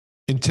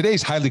In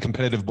today's highly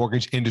competitive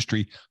mortgage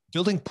industry,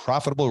 building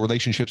profitable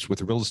relationships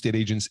with real estate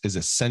agents is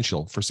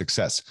essential for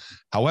success.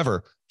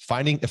 However,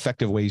 finding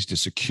effective ways to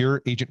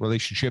secure agent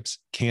relationships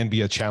can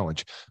be a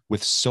challenge.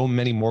 With so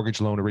many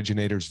mortgage loan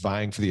originators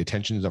vying for the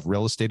attention of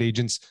real estate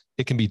agents,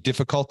 it can be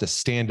difficult to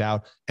stand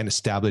out and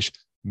establish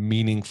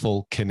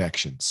meaningful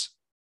connections.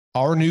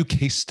 Our new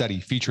case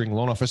study featuring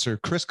loan officer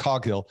Chris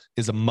Coghill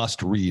is a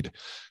must read.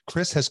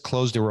 Chris has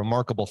closed a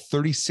remarkable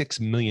 $36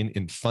 million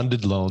in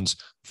funded loans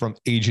from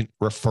agent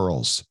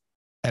referrals.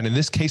 And in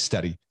this case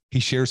study, he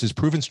shares his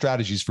proven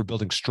strategies for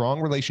building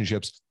strong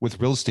relationships with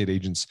real estate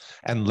agents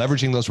and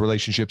leveraging those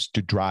relationships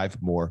to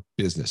drive more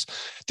business.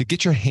 To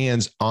get your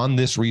hands on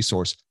this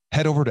resource,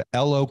 head over to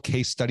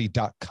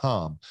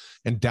locasestudy.com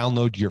and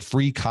download your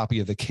free copy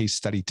of the case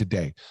study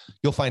today.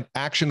 You'll find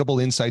actionable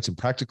insights and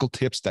practical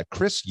tips that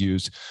Chris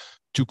used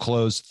to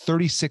close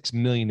 $36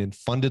 million in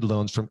funded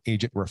loans from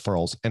agent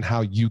referrals and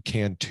how you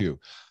can too.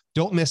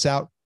 Don't miss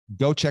out.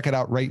 Go check it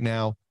out right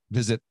now.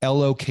 Visit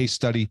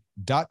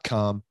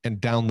locasestudy.com and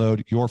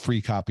download your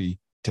free copy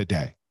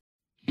today.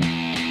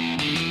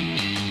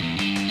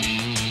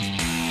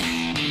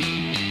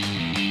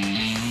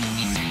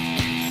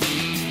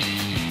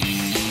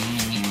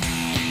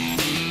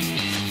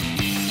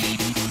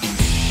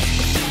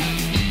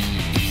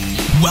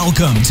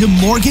 Welcome to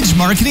Mortgage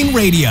Marketing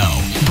Radio,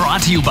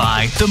 brought to you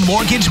by the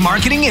Mortgage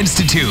Marketing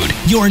Institute,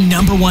 your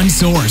number one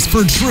source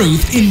for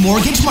truth in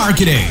mortgage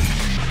marketing.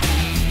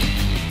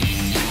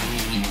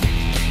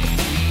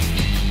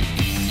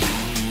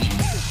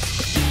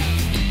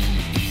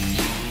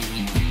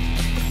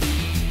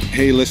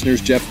 Hey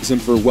listeners, Jeff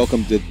Zimfer.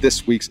 Welcome to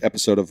this week's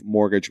episode of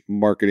Mortgage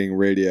Marketing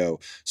Radio.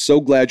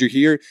 So glad you're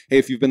here. Hey,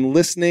 if you've been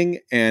listening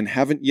and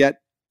haven't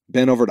yet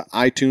been over to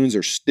iTunes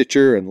or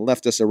Stitcher and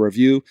left us a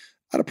review,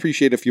 I'd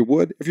appreciate if you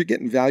would. If you're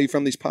getting value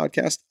from these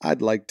podcasts,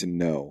 I'd like to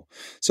know.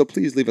 So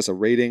please leave us a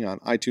rating on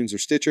iTunes or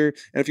Stitcher.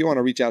 And if you want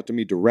to reach out to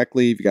me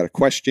directly, if you got a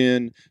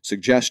question,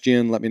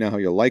 suggestion, let me know how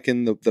you're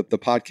liking the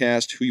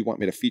podcast, who you want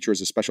me to feature as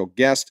a special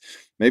guest.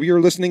 Maybe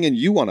you're listening and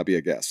you want to be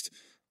a guest.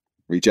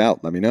 Reach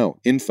out. Let me know.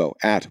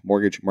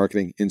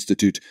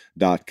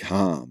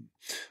 info@mortgagemarketinginstitute.com.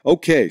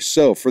 Okay,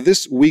 so for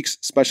this week's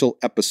special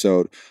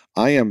episode,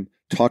 I am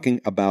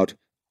talking about,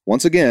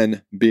 once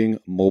again, being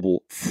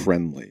mobile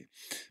friendly.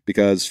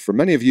 Because for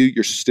many of you,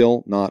 you're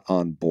still not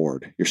on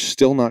board. You're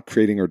still not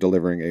creating or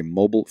delivering a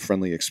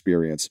mobile-friendly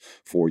experience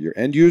for your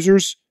end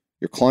users,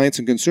 your clients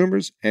and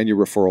consumers, and your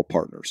referral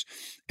partners.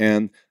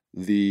 And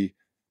the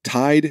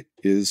tide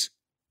is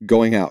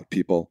going out,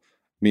 people.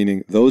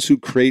 Meaning those who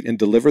create and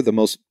deliver the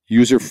most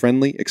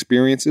user-friendly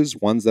experiences,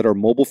 ones that are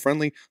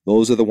mobile-friendly,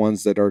 those are the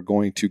ones that are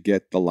going to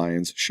get the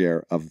lion's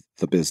share of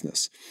the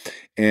business.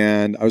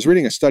 And I was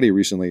reading a study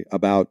recently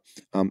about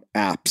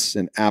apps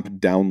and app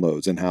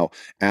downloads and how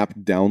app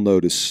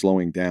download is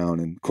slowing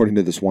down. And according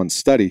to this one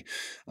study,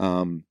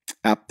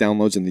 app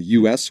downloads in the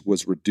US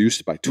was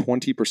reduced by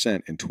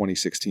 20% in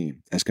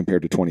 2016 as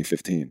compared to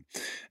 2015.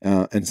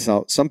 And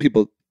so some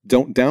people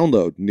don't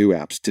download new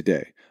apps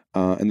today.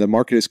 And the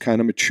market has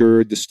kind of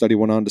matured, the study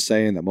went on to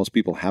say, and that most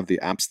people have the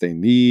apps they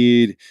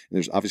need. And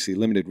there's obviously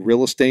limited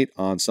real estate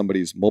on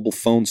somebody's mobile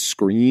phone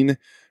screen,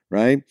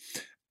 right?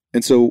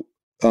 And so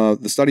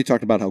the study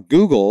talked about how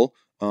Google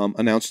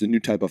announced a new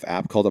type of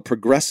app called a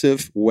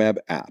progressive web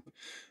app.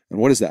 And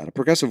what is that? A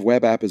progressive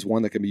web app is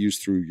one that can be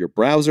used through your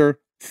browser,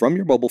 from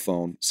your mobile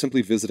phone,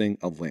 simply visiting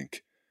a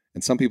link.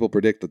 And some people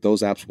predict that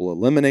those apps will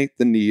eliminate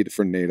the need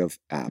for native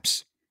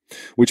apps.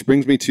 Which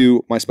brings me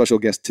to my special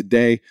guest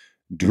today,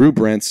 Drew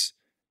Brentz,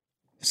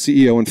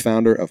 CEO and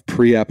founder of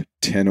Preep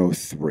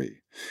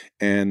 1003.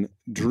 And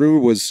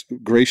Drew was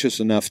gracious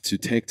enough to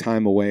take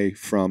time away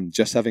from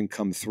just having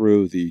come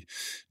through the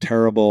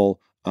terrible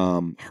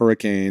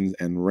hurricanes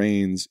and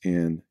rains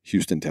in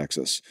Houston,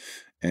 Texas.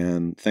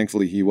 And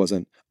thankfully, he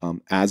wasn't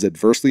as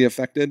adversely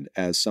affected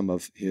as some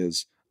of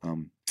his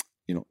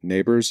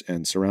neighbors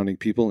and surrounding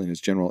people in his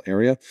general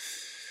area.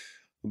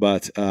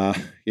 But,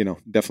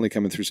 definitely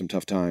coming through some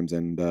tough times,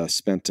 and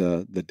spent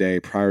the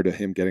day prior to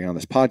him getting on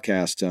this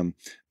podcast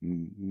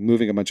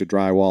moving a bunch of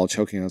drywall,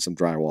 choking on some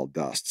drywall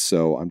dust.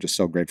 So I'm just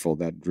so grateful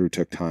that Drew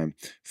took time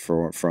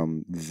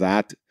from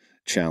that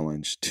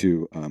challenge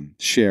to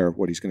share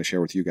what he's going to share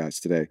with you guys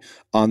today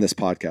on this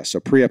podcast. So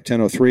Preep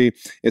 1003,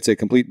 it's a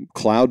complete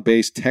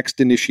cloud-based,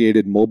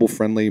 text-initiated,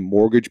 mobile-friendly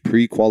mortgage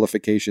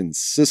pre-qualification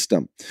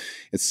system.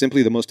 It's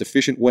simply the most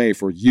efficient way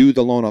for you,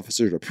 the loan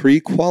officer, to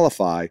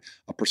pre-qualify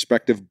a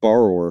prospective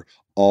borrower,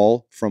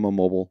 all from a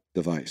mobile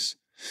device.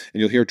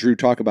 And you'll hear Drew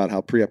talk about how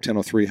Preep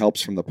 1003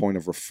 helps from the point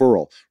of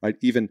referral, right?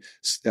 Even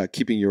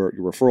keeping your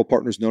referral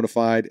partners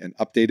notified and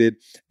updated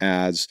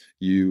as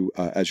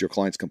your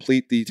clients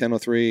complete the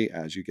 1003,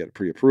 as you get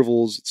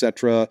pre-approvals,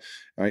 etc.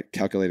 right?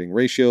 Calculating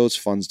ratios,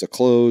 funds to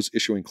close,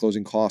 issuing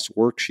closing costs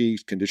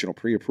worksheets, conditional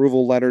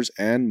pre-approval letters,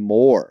 and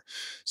more.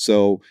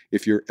 So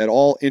if you're at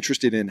all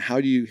interested in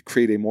how do you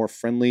create a more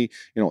friendly,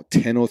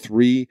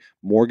 1003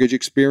 mortgage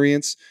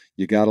experience,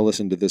 you got to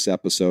listen to this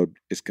episode.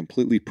 It's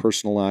completely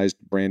personalized,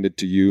 branded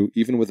to you,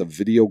 even with a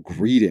video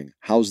greeting.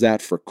 How's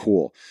that for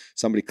cool?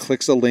 Somebody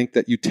clicks a link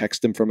that you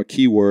text them from a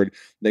keyword.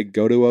 They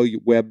go to a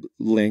web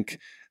link.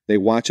 They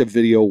watch a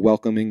video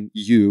welcoming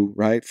you,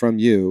 right, from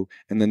you,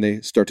 and then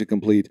they start to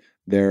complete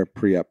their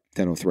pre-app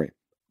 1003.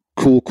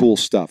 Cool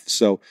stuff.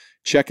 So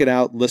check it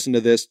out. Listen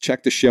to this.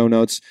 Check the show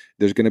notes.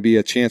 There's going to be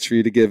a chance for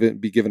you to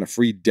be given a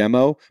free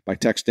demo by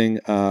texting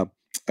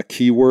a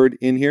keyword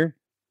in here.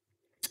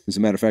 As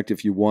a matter of fact,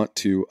 if you want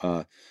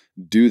to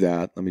do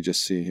that, let me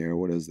just see here.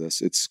 What is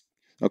this? It's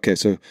okay.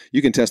 So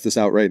you can test this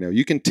out right now.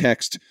 You can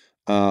text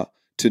to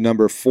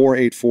number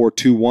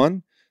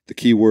 48421, the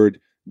keyword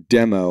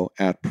demo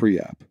at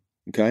pre-app.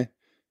 Okay.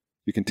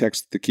 You can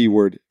text the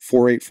keyword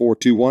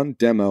 48421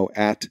 demo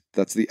at,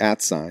 that's the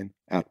 @ sign,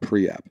 at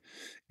pre-app.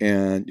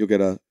 And you'll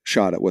get a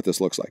shot at what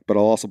this looks like. But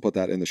I'll also put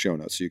that in the show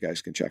notes so you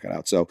guys can check it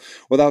out. So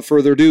without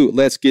further ado,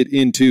 let's get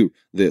into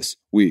this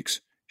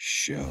week's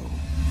show.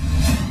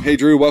 Hey,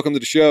 Drew, welcome to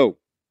the show.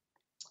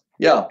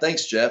 Yeah,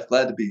 thanks, Jeff.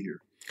 Glad to be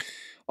here.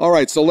 All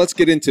right, so let's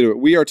get into it.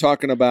 We are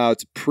talking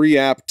about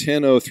pre-app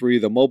 1003,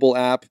 the mobile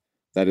app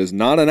that is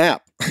not an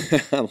app.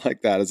 I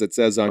like that, as it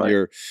says on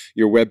your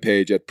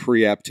webpage at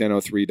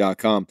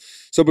preapp1003.com.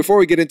 So before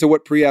we get into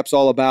what pre-app's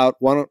all about,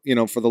 why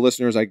don't, for the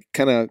listeners, I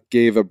kind of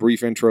gave a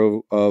brief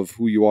intro of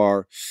who you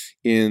are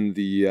in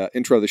the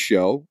intro of the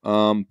show.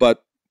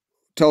 But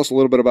tell us a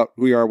little bit about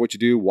who you are, what you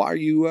do, why are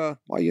you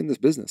in this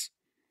business?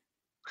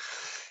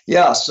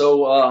 Yeah,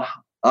 so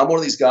I'm one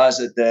of these guys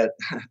that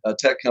a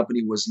tech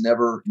company was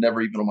never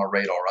even on my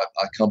radar.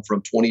 I come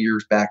from 20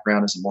 years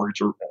background as a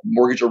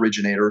mortgage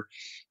originator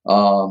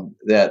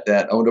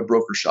that owned a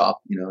broker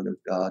shop.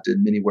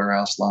 Did many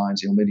warehouse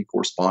lines, many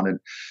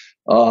correspondent,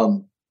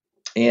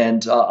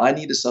 and I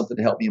needed something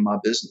to help me in my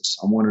business.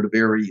 I wanted a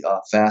very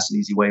fast and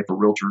easy way for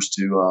realtors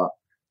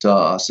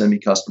to send me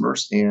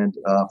customers and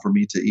for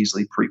me to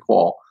easily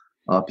pre-qual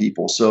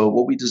people. So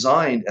what we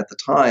designed at the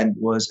time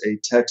was a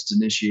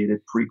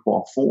text-initiated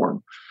pre-qual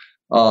form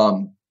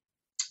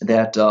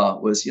that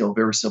was,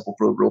 very simple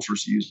for the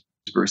realtors to use,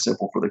 very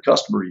simple for the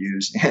customer to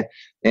use.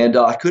 And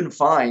I couldn't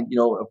find,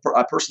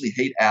 I personally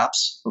hate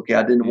apps. Okay,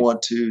 I didn't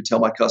want to tell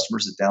my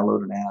customers to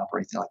download an app or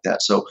anything like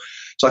that. So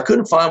I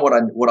couldn't find what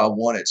I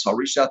wanted. So I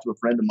reached out to a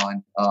friend of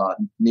mine,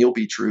 Neil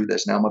B. True,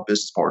 that's now my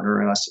business partner,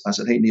 and I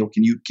said, "Hey, Neil,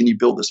 can you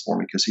build this for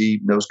me?" Because he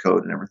knows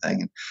code and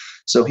everything. And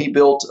so he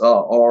built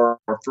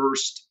our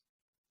first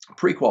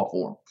pre-qual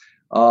form.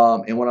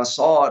 And when I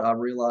saw it, I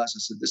realized, I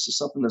said, this is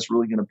something that's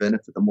really going to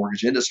benefit the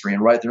mortgage industry.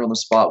 And right there on the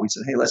spot, we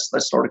said, hey, let's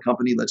start a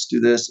company. Let's do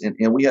this. And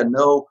we had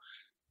no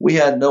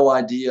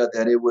idea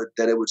that it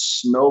would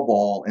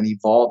snowball and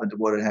evolve into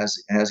what it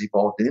has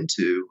evolved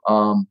into.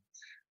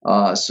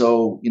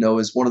 So,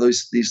 it's one of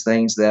these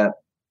things that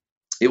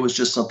it was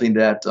just something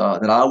that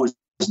I was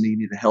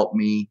needing to help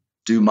me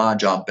do my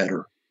job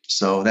better.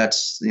 So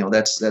that's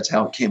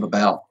how it came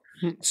about.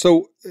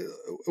 So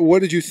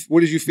what did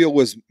you feel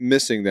was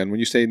missing then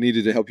when you say it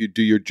needed to help you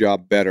do your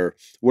job better?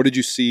 What did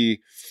you see?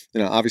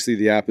 Obviously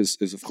the app is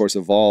of course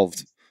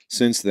evolved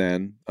since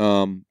then.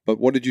 But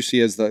what did you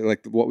see as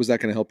what was that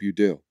going to help you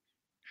do?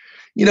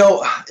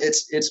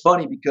 It's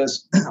funny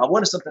because I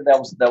wanted something that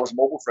was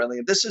mobile friendly.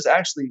 And this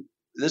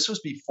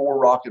was before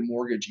Rocket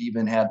Mortgage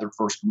even had their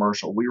first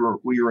commercial. We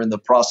were in the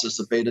process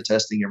of beta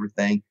testing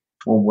everything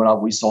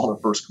when we saw the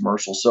first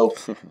commercial. So,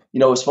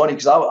 it's funny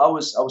because I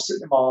was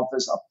sitting in my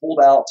office. I pulled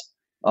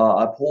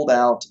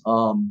out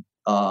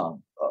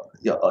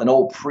an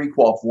old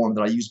pre-qual form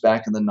that I used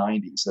back in the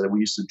 90s that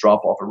we used to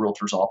drop off at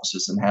realtors'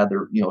 offices and had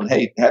their,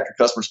 hey, have your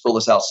customers fill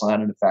this out,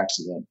 sign it, and fax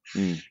it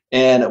in.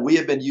 And we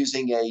had been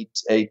using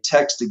a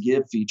text to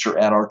give feature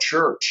at our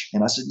church.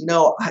 And I said,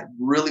 I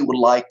really would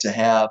like to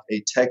have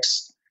a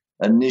text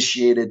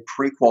initiated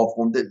pre-qual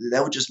form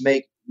that would just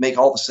make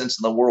all the sense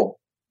in the world.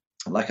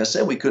 Like I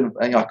said, I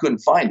couldn't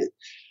find it.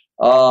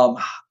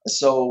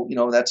 So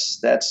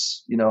that's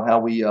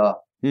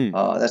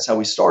how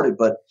we started.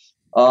 But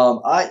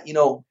I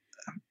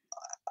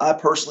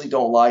personally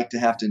don't like to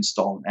have to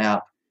install an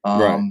app.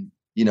 Right.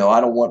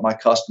 I don't want my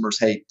customers,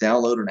 hey,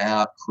 download an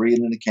app, create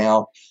an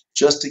account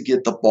just to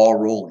get the ball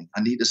rolling.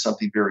 I needed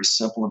something very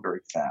simple and very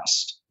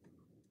fast.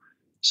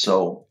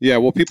 So yeah,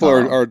 well, people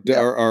are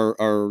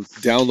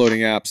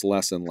downloading apps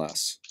less and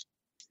less.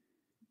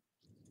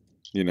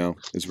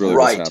 Is really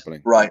what's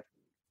happening. Right.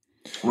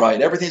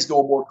 Everything's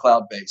going more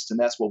cloud-based, and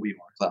that's what we are,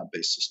 a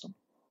cloud-based system.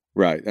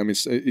 Right. I mean,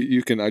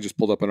 I just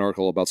pulled up an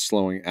article about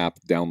slowing app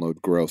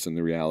download growth, and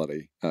the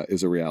reality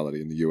is a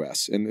reality in the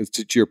U.S. And it's,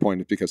 to your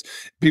point, it's because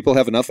people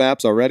have enough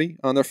apps already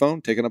on their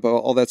phone, taking up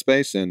all that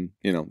space, and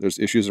there's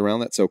issues around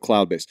that. So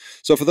cloud-based.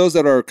 So for those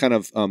that are kind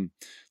of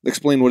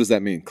explain, what does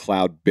that mean,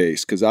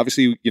 cloud-based? Because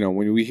obviously,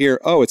 when we hear,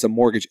 oh, it's a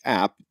mortgage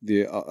app,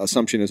 the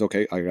assumption is,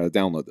 okay, I got to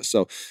download this.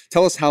 So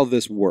tell us how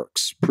this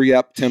works.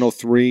 Pre-app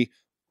 1003.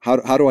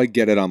 How do I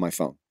get it on my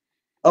phone?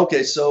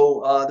 Okay,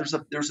 so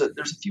there's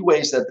a few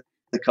ways that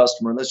the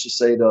customer, let's just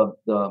say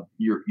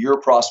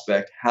your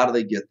prospect, how do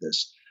they get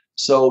this?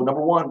 So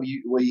number one,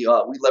 we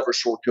leverage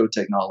short code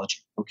technology.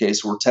 Okay,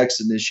 so we're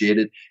text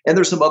initiated, and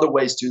there's some other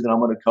ways too that I'm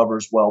going to cover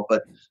as well.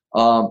 But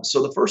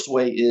so the first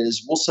way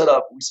is we set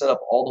up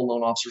all the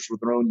loan officers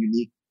with their own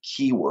unique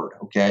keyword.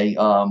 Okay,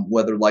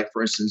 whether like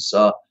for instance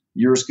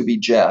yours could be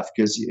Jeff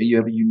because you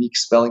have a unique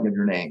spelling of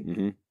your name.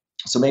 Mm-hmm.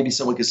 So maybe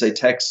someone could say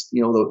text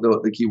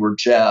the keyword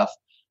Jeff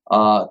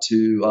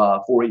to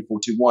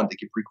 48421 to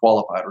get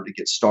pre-qualified or to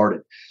get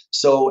started.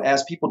 So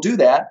as people do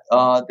that,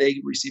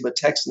 they receive a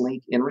text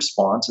link in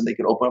response, and they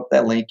can open up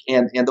that link.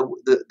 And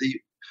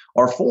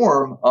our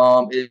form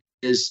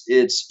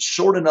it's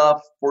short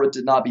enough for it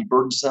to not be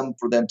burdensome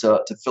for them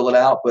to fill it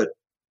out, but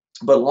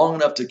long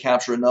enough to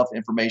capture enough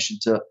information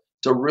to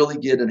really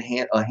get a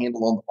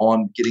handle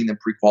on getting them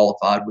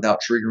pre-qualified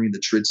without triggering the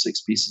TRID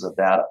 6 pieces of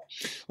data.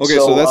 Okay,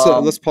 so that's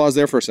let's pause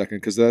there for a second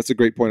because that's a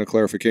great point of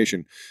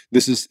clarification.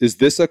 Is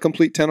this a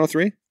complete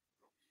 1003?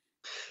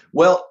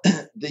 Well,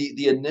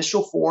 the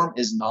initial form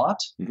is not,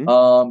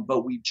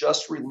 but we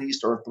just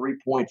released our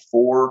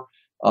 3.4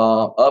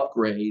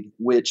 upgrade,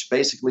 which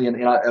basically,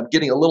 and I'm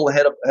getting a little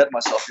ahead of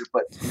myself here,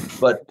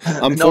 but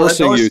I'm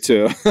forcing you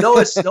to. no,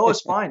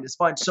 it's fine. It's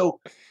fine. So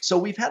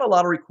we've had a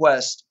lot of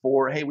requests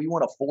for, hey, we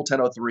want a full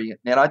 1003,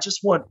 and I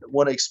just want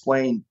to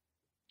explain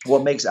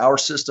what makes our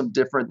system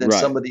different than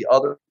some of the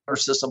other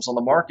systems on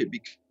the market,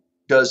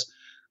 because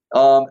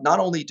not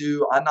only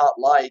do I not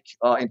like,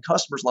 and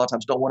customers a lot of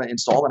times don't want to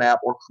install an app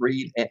or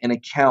create an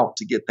account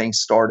to get things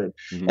started.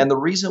 Mm-hmm. And the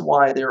reason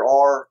why there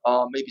are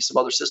maybe some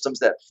other systems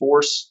that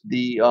force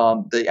the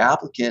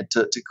applicant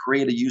to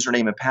create a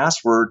username and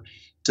password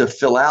to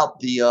fill out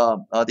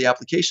the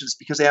application is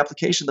because the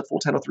application, the full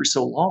 1003, is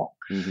so long.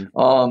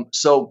 Mm-hmm.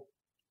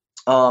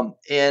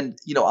 And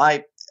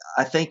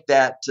I think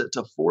that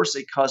to force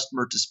a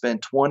customer to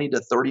spend 20 to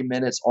 30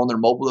 minutes on their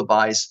mobile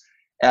device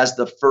as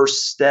the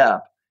first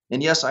step.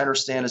 And yes, I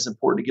understand it's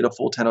important to get a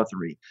full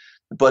 1003,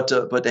 but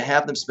to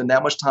have them spend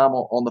that much time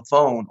on the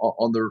phone,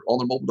 on their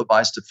mobile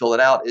device to fill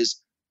it out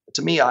is,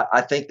 to me,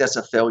 I think that's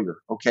a failure.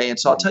 Okay, and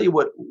so I'll tell you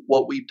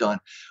what we've done.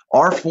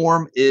 Our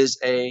form it's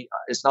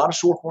not a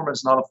short form, and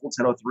it's not a full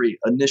 1003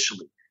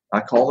 initially.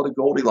 I call it a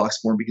Goldilocks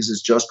form because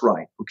it's just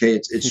right. Okay,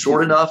 it's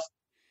short enough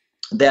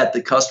that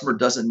the customer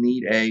doesn't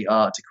need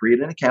to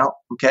create an account.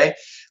 Okay,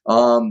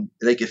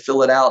 they can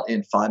fill it out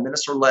in 5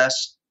 minutes or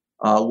less.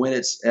 When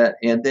it's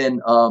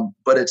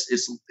but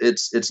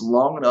it's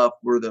long enough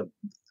where the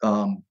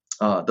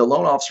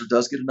loan officer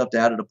does get enough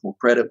data to pull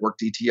credit, work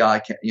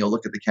DTI,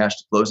 look at the cash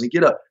to close, and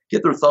get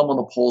their thumb on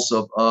the pulse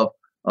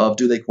of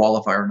do they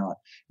qualify or not.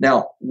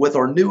 Now, with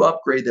our new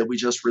upgrade that we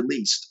just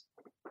released,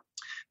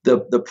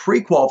 the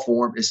pre-qual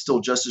form is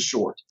still just as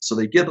short. So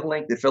they get the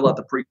link, they fill out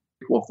the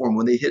pre-qual form.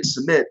 When they hit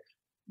submit,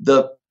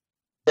 then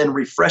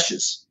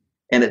refreshes.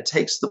 And it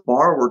takes the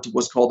borrower to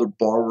what's called the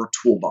borrower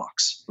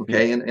toolbox.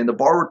 Okay, and the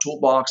borrower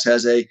toolbox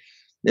it'll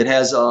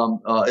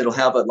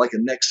have like a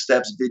next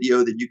steps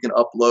video that you can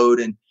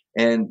upload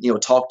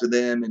and talk to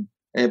them.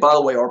 And by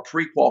the way, our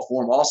pre-qual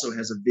form also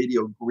has a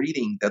video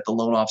greeting that the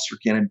loan officer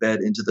can embed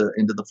into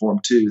the form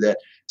too.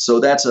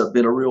 That's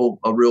been a real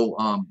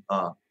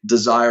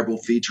desirable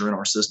feature in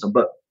our system.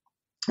 But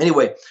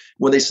anyway,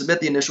 when they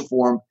submit the initial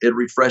form, it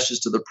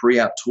refreshes to the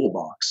pre-app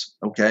toolbox.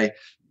 Okay.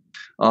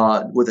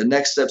 With a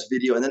next steps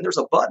video. And then there's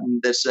a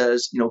button that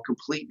says,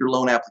 complete your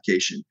loan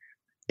application.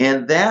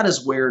 And that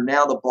is where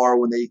now the borrower,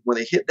 when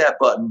they hit that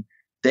button,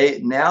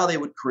 they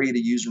would create a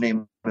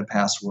username and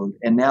password.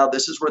 And now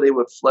this is where they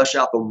would flesh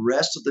out the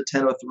rest of the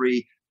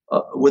 1003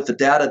 with the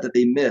data that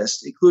they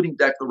missed, including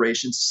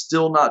declarations,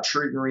 still not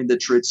triggering the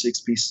TRID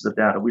 6 pieces of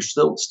data. We're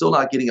still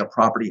not getting a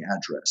property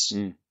address.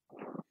 Mm.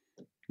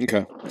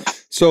 Okay.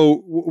 So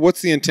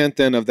what's the intent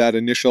then of that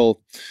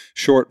initial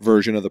short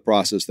version of the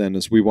process then,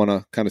 is we want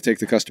to kind of take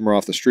the customer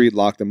off the street,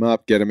 lock them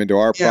up, get them into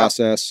our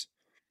process?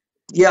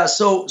 Yeah.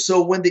 So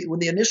when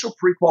the initial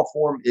pre-qual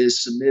form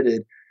is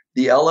submitted,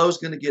 the LO is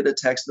going to get a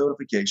text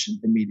notification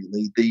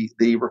immediately.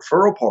 The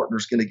referral partner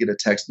is going to get a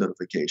text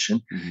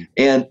notification. Mm-hmm.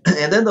 And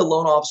then the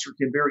loan officer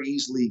can very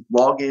easily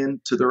log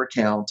in to their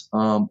account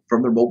from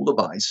their mobile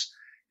device.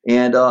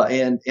 And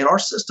our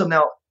system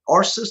now,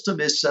 our system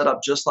is set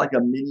up just like a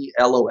mini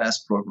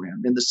LOS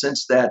program in the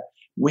sense that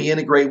we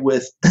integrate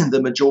with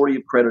the majority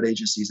of credit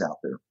agencies out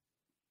there.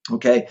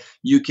 Okay,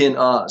 you can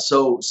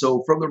so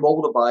from their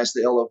mobile device,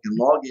 the LO can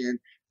log in.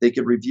 They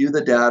could review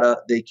the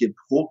data. They could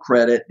pull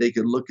credit. They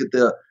could look at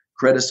the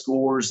credit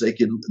scores. They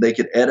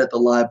could edit the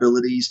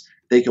liabilities.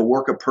 They can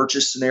work a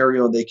purchase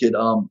scenario. They can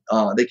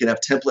have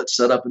templates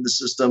set up in the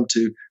system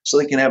so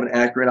they can have an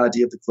accurate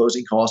idea of the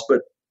closing cost.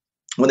 But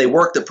when they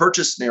work the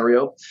purchase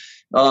scenario,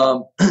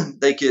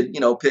 they could,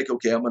 pick,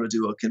 okay, I'm going to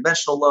do a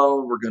conventional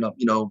loan. We're going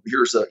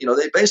to,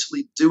 they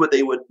basically do what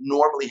they would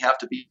normally have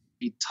to be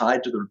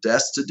tied to their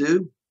desk to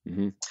do.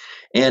 Mm-hmm.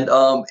 And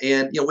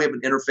we have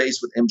an interface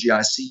with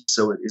MGIC,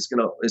 so it's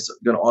going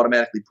to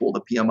automatically pull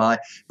the PMI.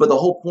 But the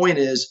whole point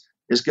is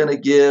is going to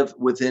give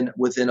within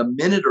a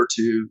minute or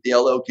two. The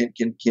LO can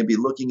be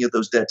looking at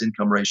those debt to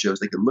income ratios.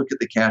 They can look at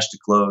the cash to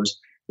close.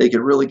 They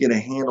can really get a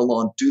handle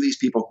on, do these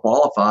people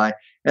qualify?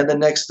 And the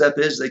next step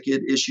is they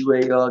could issue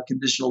a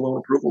conditional loan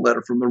approval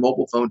letter from their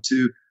mobile phone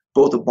to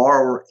both the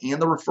borrower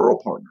and the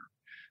referral partner.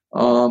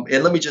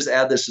 And let me just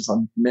add this, since I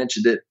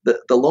mentioned it,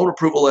 the loan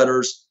approval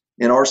letters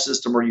in our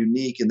system are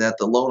unique in that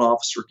the loan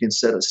officer can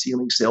set a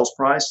ceiling sales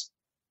price.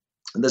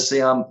 And let's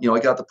say I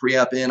got the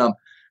pre-app in,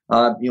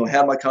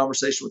 had my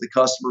conversation with the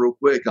customer real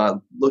quick. I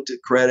looked at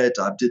credit,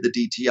 I did the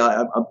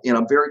DTI,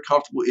 I'm very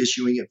comfortable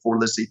issuing it for,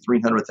 let's say,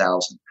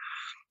 $300,000.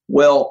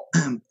 Well,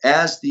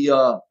 as they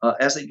go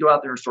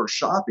out there and start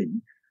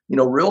shopping,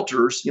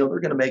 realtors, they're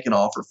going to make an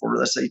offer for,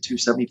 let's say,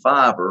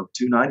 $275 or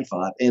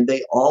 $295, and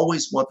they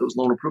always want those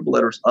loan approval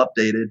letters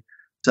updated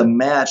to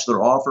match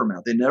their offer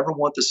amount. They never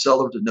want the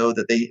seller to know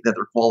that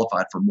they're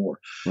qualified for more.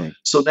 Right.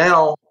 So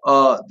now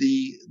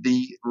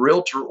the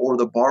realtor or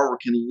the borrower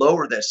can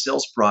lower that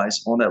sales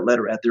price on that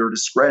letter at their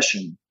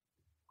discretion,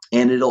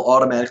 and it'll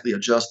automatically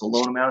adjust the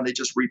loan amount, and they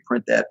just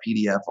reprint that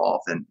PDF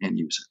off and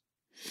use it.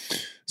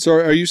 So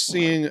are you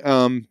seeing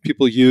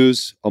people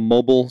use a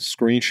mobile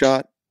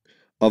screenshot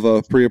of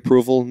a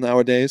pre-approval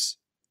nowadays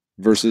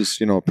versus,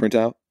 a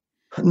printout?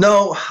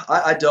 No,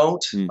 I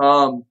don't.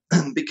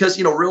 Because,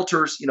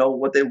 realtors,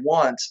 what they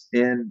want,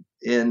 and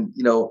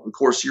of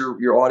course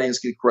your audience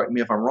can correct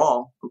me if I'm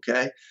wrong.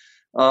 Okay.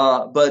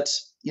 But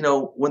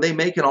when they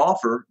make an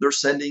offer, they're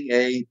sending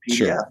a PDF.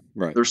 Sure.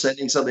 Right. They're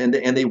sending something,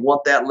 and they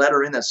want that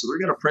letter in that. So they're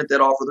going to print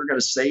that offer. They're going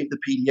to save the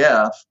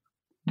PDF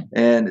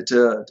and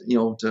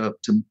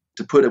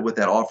to put it with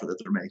that offer that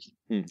they're making.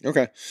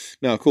 Okay.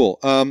 No, cool.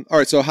 All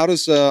right. So how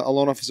does a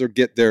loan officer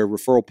get their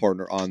referral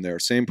partner on there?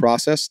 Same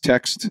process,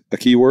 text a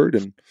keyword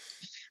and.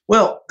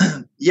 Well,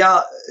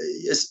 yeah,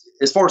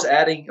 as far as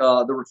adding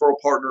the referral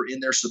partner in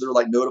there, so they're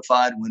like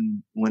notified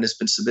when it's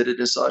been submitted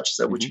as such. Is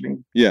that what you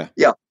mean? Yeah.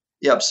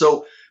 Yeah.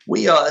 So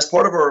we, as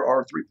part of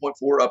our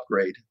 3.4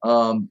 upgrade,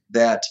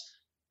 that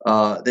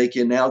they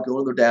can now go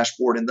in their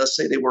dashboard, and let's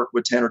say they work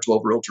with 10 or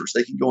 12 realtors.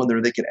 They can go in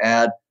there, they can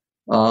add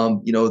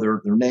their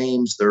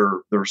names,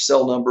 their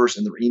cell numbers,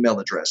 and their email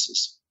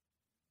addresses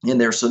in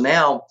there. So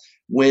now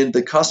when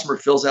the customer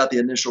fills out the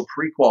initial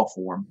pre-qual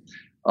form,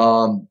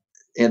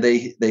 and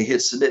they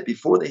hit submit,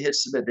 before they hit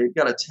submit, they've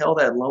got to tell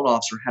that loan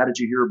officer, how did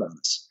you hear about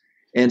us?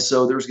 And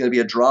so there's going to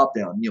be a drop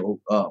down,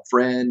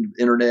 friend,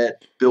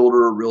 internet,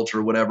 builder,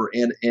 realtor, whatever.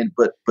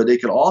 But they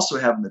could also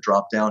have in the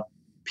drop down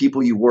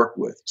people you work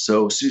with.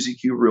 So Susie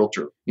Q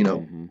Realtor,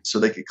 so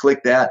they could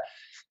click that.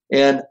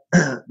 And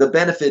the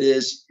benefit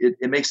is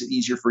it makes it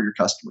easier for your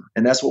customer.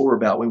 And that's what we're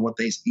about. We want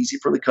things easy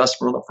for the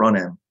customer on the front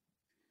end.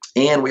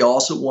 And we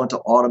also want to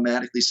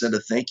automatically send a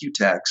thank you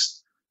text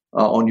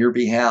on your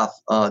behalf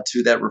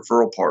to that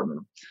referral partner.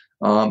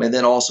 And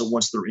then also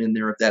once they're in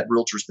there, if that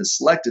realtor's been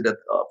selected up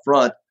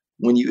front,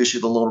 when you issue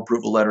the loan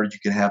approval letter, you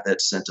can have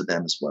that sent to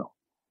them as well.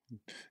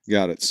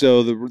 Got it.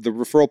 So the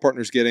referral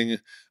partner is getting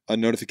a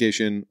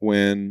notification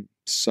when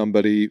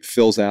somebody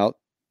fills out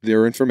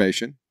their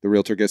information. The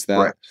realtor gets that.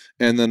 Correct.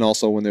 And then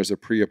also when there's a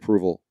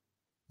pre-approval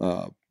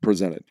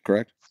presented,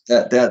 correct?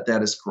 That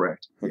is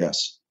correct. Okay.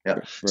 Yes. Yeah.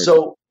 Okay. So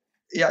cool.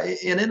 Yeah,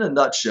 and in a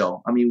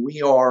nutshell, I mean,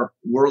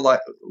 we're like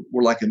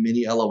a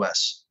mini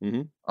LOS.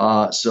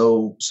 Mm-hmm.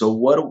 So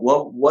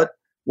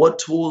what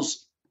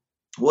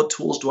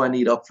tools do I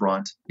need up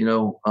front?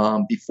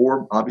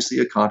 Before obviously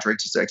a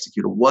contract is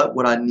executed, what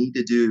would I need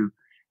to do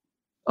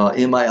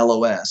in my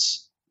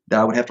LOS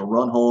that I would have to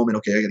run home and I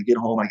got to get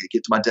home, I got to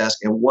get to my desk,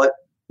 and what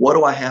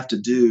do I have to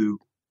do,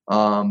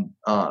 from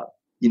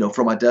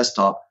my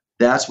desktop?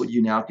 That's what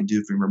you now can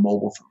do from your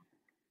mobile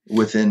phone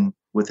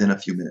within a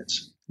few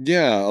minutes.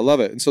 Yeah, I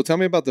love it. And so tell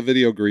me about the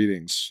video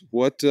greetings.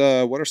 What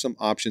are some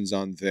options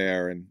on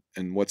there,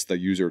 and what's the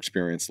user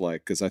experience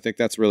like? Because I think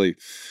that's really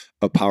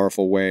a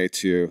powerful way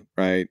to,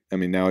 right? I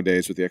mean,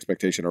 nowadays with the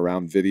expectation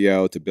around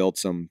video to build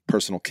some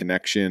personal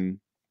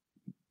connection,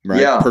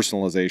 right? Yeah.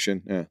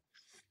 Personalization. Yeah.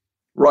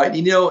 Right.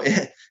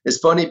 It's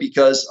funny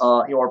because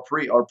our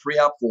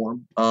pre-app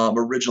form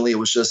originally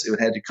it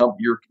had to come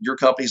your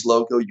company's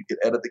logo. You could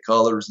edit the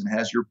colors and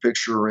has your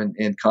picture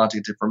and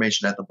contact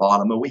information at the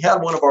bottom. And we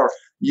had one of our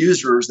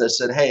users that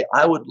said, "Hey,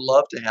 I would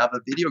love to have a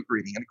video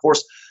greeting." And of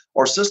course,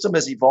 our system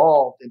has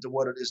evolved into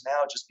what it is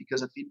now just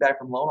because of feedback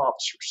from loan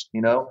officers.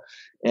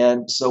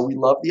 And so we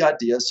love the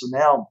idea. So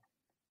now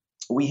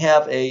we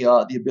have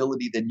the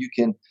ability that you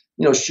can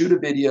shoot a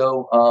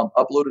video,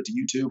 upload it to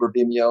YouTube or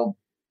Vimeo.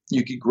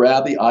 You could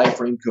grab the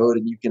iframe code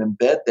and you can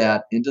embed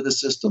that into the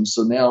system.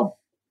 So now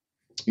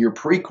your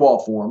pre-qual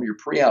form, your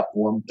pre-app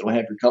form, it'll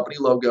have your company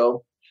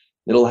logo.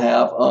 It'll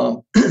have,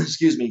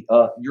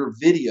 your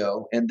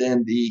video, and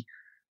then the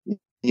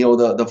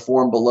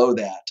form below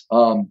that.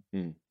 And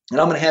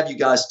I'm going to have you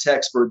guys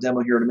text for a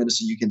demo here in a minute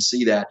so you can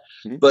see that.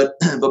 Mm-hmm.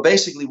 But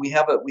basically we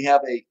have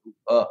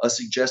a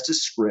suggested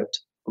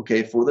script,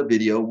 for the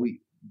video.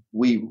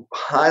 We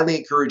highly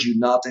encourage you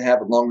not to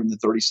have it longer than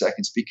 30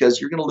 seconds because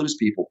you're going to lose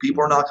people.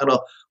 People are not going to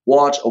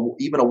watch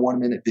even a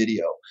 1-minute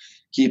video.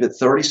 Keep it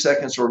 30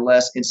 seconds or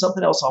less. And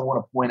something else I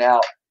want to point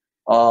out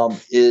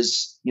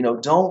is,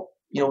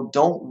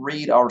 don't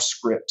read our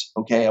script.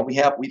 Okay.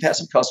 We've had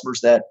some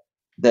customers that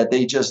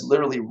they just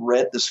literally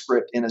read the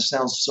script and it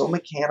sounds so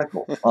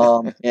mechanical.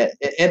 And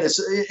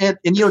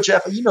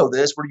Jeff, you know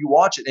this, where you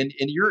watch it and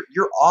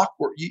you're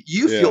awkward.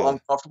 You feel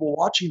uncomfortable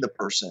watching the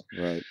person.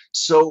 Right.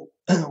 So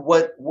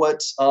what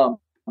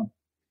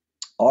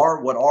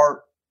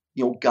our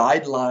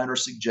guideline or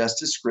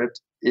suggested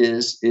script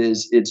is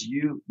it's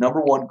you,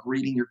 number one,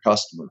 greeting your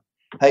customer.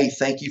 Hey,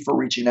 thank you for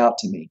reaching out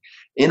to me.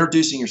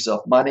 Introducing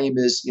yourself. My name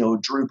is,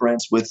 Drew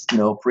Brents with,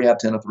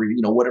 Pre-App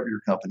 1003, whatever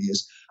your company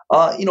is.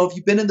 If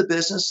you've been in the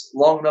business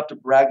long enough to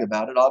brag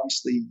about it,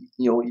 obviously,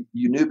 you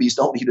newbies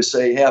don't need to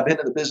say, hey, I've been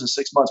in the business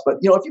 6 months. But,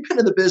 if you've been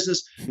in the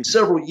business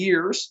several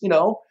years,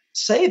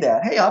 say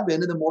that, hey, I've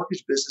been in the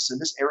mortgage business in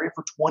this area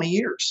for 20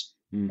 years.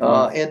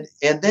 Mm-hmm.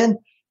 And then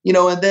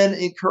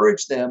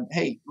encourage them,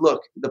 hey,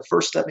 look, the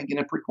first step in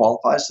getting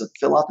pre-qualified is to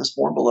fill out this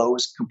form below.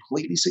 Is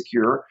completely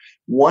secure.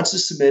 Once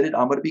it's submitted,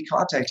 I'm going to be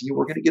contacting you.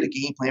 We're going to get a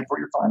game plan for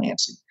your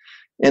financing.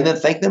 And then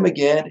thank them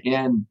again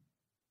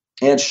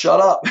and shut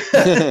up,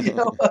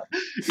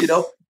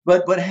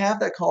 but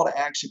have that call to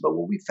action. But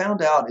what we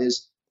found out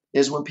is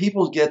when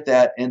people get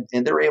that and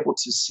they're able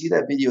to see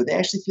that video, they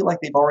actually feel like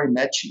they've already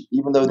met you,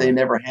 even though they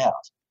never have.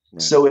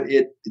 Right. So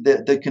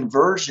the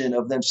conversion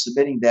of them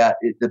submitting that,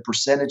 the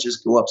percentages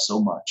go up so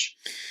much.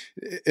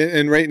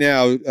 And right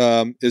now,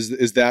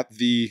 is that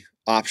the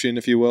option,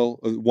 if you will,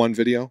 one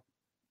video?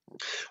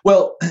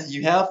 Well,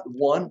 you have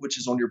one, which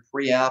is on your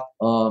pre-app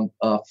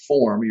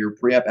form, your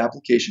pre-app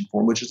application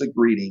form, which is a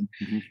greeting.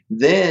 Mm-hmm.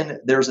 Then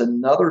there's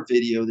another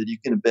video that you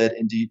can embed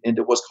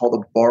into what's called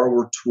the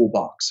borrower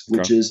toolbox,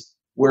 which is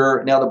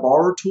where now the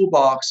borrower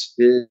toolbox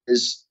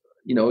is,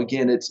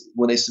 again, it's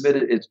when they submit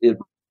it, it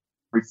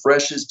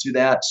refreshes to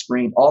that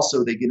screen.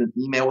 Also, they get an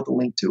email with a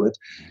link to it.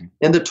 Mm-hmm.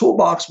 And the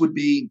toolbox would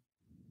be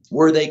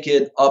where they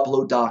can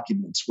upload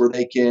documents, where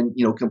they can,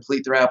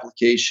 complete their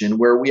application,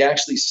 where we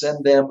actually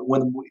send them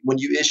when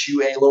you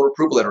issue a loan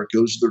approval letter, it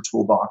goes to their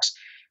toolbox.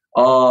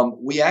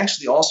 We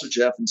actually also,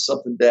 Jeff, and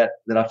something that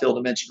I failed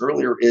to mention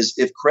earlier is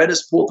if credit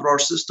is pulled through our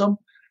system,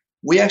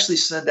 we actually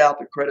send out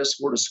the credit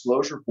score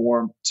disclosure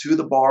form to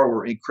the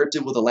borrower,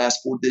 encrypted with the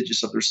last 4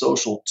 digits of their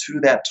social, to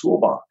that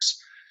toolbox.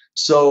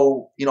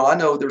 So, I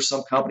know there's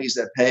some companies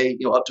that pay,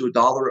 up to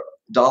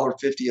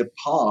 $1.50 a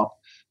pop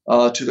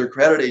to their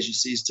credit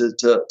agencies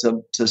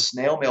to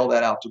snail mail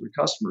that out to their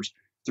customers.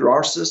 Through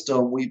our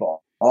system, we've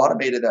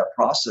automated that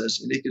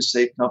process, and it can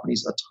save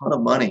companies a ton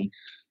of money.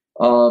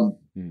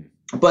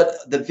 But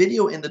the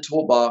video in the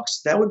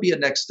toolbox, that would be a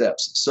next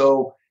steps.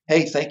 So,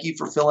 hey, thank you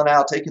for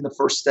taking the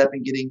first step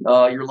in getting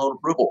your loan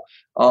approval.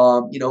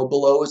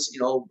 Below is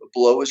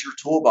your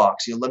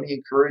toolbox. Let me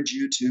encourage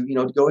you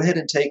to, go ahead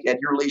and take at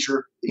your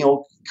leisure,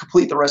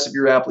 complete the rest of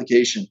your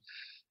application.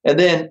 And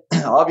then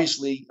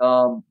obviously,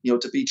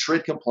 to be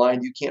TRID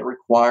compliant, you can't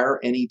require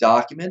any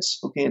documents,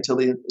 until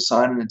they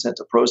sign an intent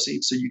to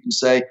proceed. So you can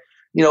say,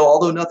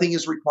 although nothing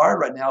is required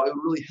right now, it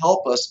would really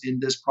help us in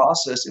this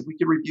process if we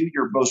could review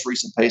your most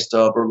recent pay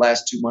stub or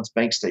last 2 months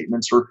bank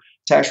statements or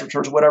tax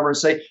returns or whatever, and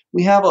say,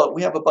 we have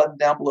a button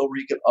down below where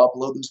you can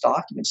upload those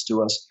documents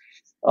to us.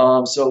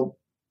 So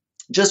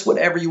just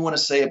whatever you want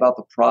to say about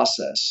the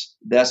process,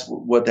 that's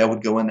what that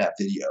would go in that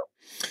video.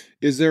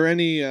 Is there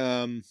any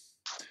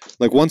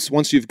like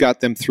once you've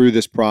got them through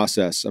this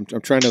process, I'm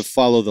trying to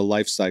follow the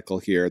life cycle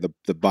here,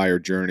 the buyer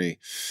journey.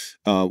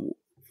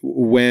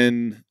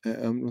 When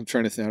I'm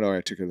trying to think, how do I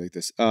articulate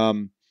this?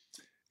 Can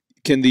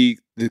the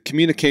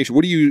communication,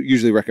 what do you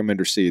usually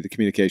recommend or see the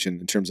communication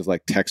in terms of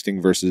like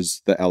texting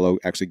versus the LO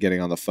actually getting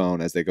on the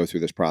phone as they go through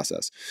this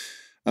process?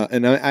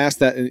 And I asked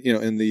that,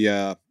 in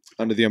the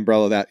under the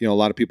umbrella that, a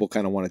lot of people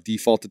kind of want to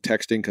default to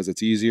texting because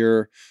it's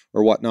easier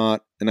or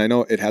whatnot. And I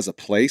know it has a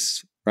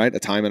place, right? A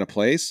time and a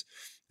place.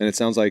 And it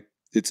sounds like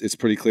it's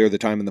pretty clear the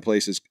time and the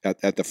place is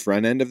at the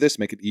front end of this,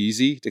 make it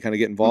easy to kind of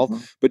get involved.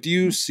 Mm-hmm. But do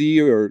you see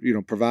or,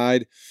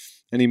 provide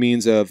any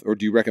means of, or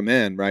do you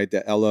recommend, right,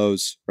 that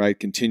LOs, right,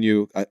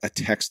 continue a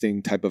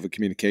texting type of a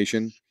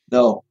communication?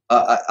 No,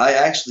 I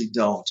actually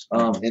don't.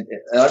 And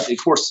of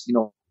course,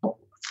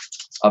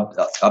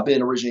 I've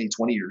been originating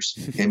 20 years.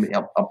 Okay?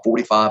 I'm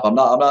 45. I'm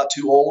not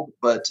too old,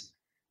 but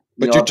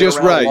you're just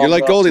right. You're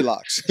like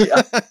Goldilocks.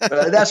 Yeah,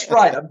 that's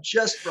right. I'm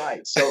just right.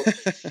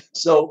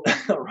 So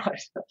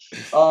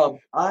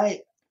right.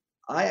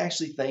 I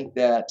actually think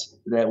that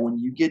when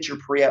you get your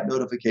pre-app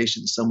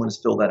notification, someone has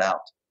filled that out.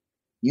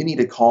 You need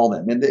to call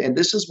them, and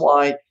this is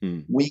why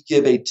we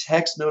give a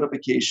text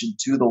notification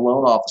to the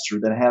loan officer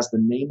that has the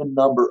name and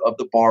number of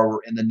the borrower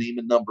and the name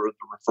and number of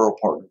the referral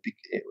partner,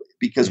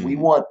 because we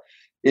want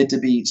it to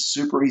be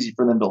super easy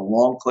for them to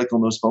long click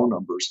on those phone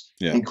numbers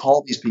and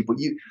call these people.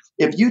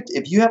 If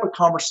you have a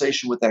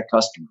conversation with that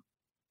customer,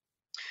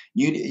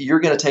 you're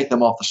going to take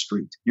them off the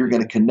street. You're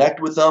going to connect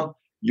with them.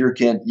 You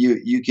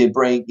can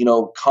bring,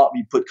 you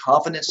put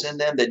confidence in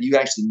them that you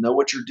actually know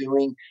what you're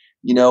doing,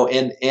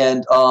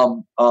 and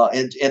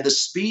the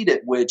speed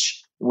at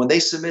which when they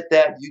submit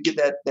that, you get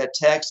that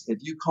text. If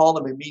you call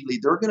them immediately,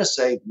 they're going to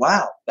say,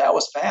 wow, that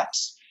was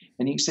fast.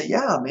 And you say,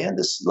 yeah, man,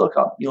 look,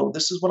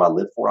 this is what I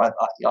live for.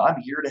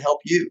 I'm here to help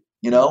you,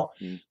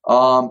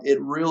 it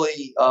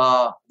really,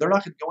 they're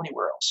not going to go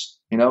anywhere else,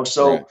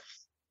 So,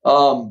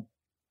 right.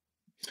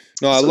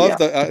 No, I love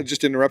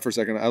just interrupt for a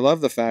second. I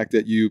love the fact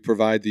that you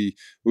provide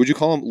would you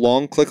call them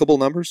long clickable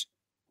numbers?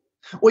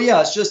 Well, yeah,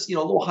 it's just,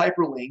 little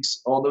hyperlinks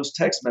on those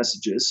text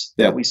messages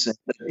that we send,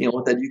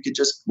 that you could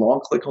just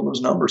long click on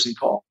those numbers and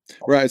call.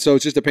 Right. So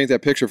just to paint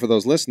that picture for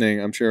those listening,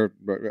 I'm sure,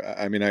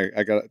 I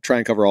got to try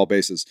and cover all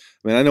bases.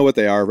 I know what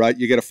they are, right?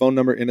 You get a phone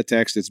number in a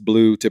text. It's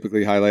blue,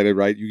 typically highlighted,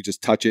 right? You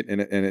just touch it and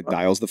it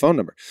dials the phone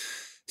number.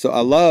 So I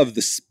love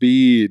the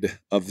speed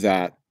of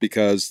that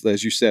because,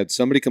 as you said,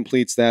 somebody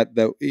completes that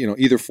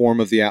either form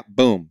of the app,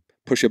 boom,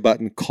 push a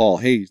button, call.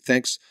 Hey,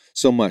 thanks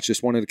so much.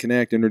 Just wanted to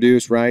connect,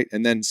 introduce, right?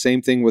 And then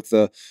same thing with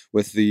the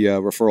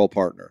referral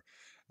partner.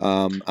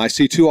 I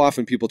see too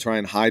often people try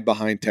and hide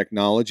behind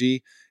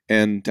technology,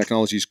 and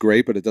technology is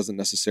great, but it doesn't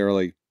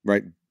necessarily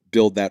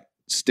build that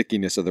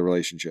stickiness of the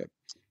relationship.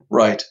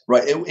 Right.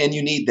 And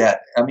you need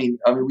that. I mean,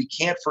 we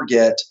can't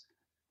forget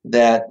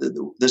that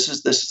this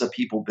is a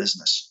people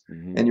business,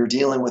 and you're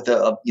dealing with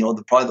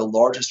probably the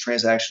largest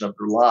transaction of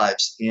their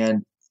lives,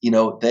 and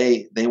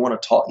they want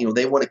to talk,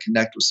 they want to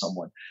connect with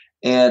someone,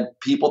 and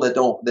people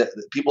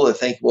that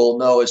think, well,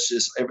 no, it's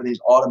just everything's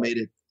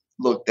automated.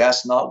 Look,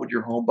 that's not what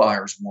your home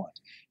buyers want.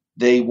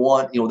 They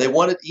want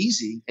it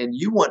easy, and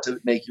you want to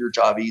make your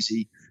job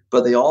easy,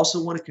 but they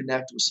also want to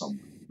connect with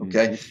someone.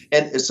 Okay,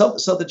 and it's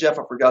something, Jeff,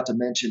 I forgot to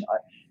mention.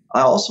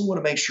 I also want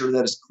to make sure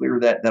that it's clear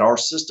that our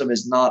system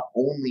is not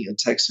only a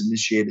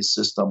text-initiated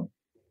system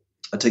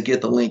to get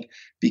the link.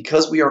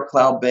 Because we are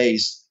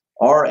cloud-based,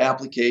 our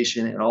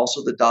application and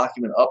also the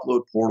document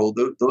upload portal,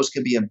 those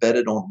can be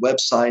embedded on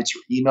websites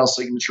or email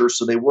signatures,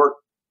 so they work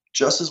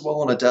just as well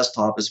on a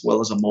desktop as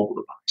well as a mobile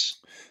device.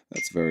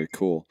 That's very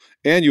cool.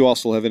 And you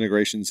also have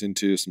integrations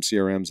into some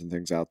CRMs and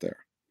things out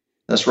there.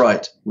 That's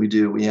right. We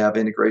do. We have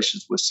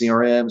integrations with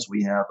CRMs.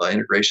 We have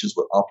integrations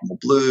with Optimal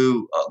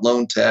Blue,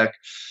 Loan Tech.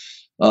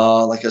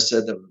 Like I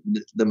said,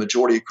 the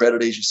majority of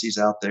credit agencies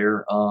out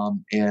there,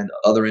 and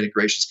other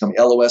integrations coming.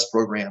 LOS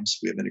programs,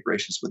 we have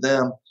integrations with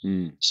them.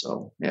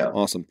 So, yeah.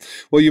 Awesome.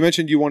 Well, you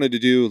mentioned you wanted to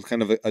do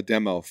kind of a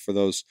demo for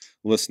those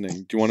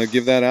listening. Do you want to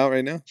give that out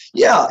right now?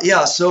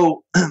 Yeah.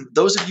 So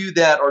those of you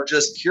that are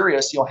just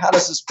curious, how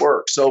does this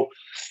work? So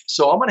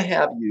I'm going to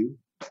have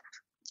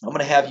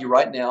you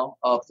right now,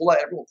 pull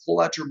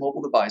out your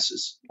mobile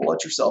devices, pull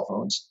out your cell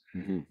phones,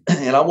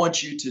 and I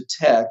want you to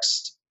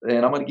text.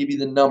 And I'm going to give you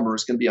the number.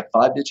 It's going to be a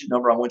 5-digit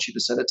number. I want you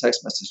to send a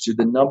text message to.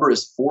 The number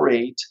is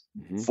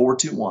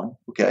 48421.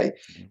 Okay.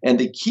 And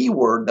the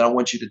keyword that I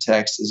want you to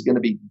text is going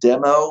to be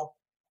demo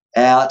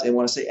at, and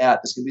when I say at,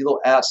 there's going to be a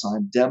little at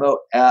sign, demo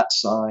at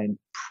sign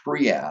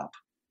pre-app.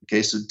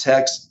 Okay. So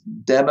text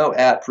demo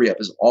at pre-app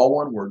is all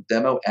one word,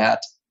 demo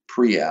at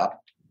pre-app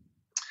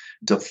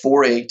to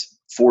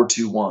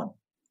 48421.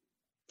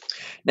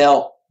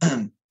 Now,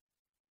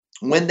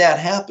 when that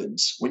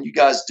happens, when you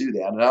guys do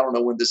that, and I don't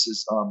know when this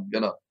is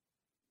gonna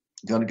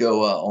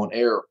go on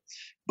air,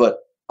 but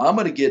I'm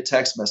gonna get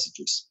text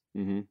messages.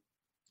 As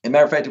a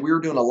matter of fact, we were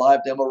doing a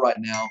live demo right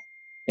now,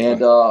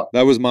 and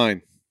that was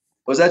mine.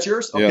 Was that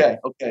yours? Yeah.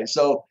 Okay.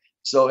 So,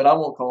 and I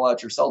won't call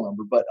out your cell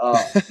number, but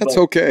that's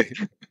okay.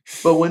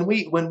 But when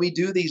we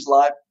do these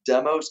live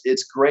demos,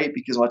 it's great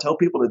because when I tell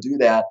people to do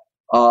that,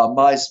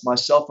 my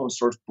cell phone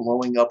starts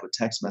blowing up with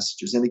text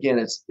messages. And again,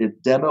 it's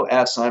demo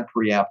at sign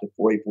pre-app to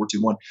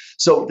 48421.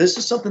 So this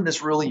is something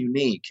that's really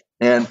unique.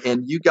 And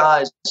you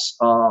guys,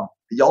 y'all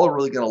are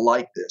really going to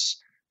like this.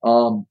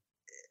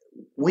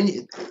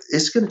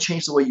 It's going to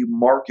change the way you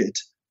market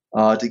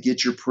to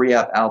get your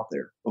pre-app out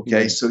there.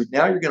 Okay. So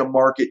now you're going to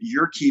market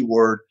your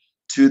keyword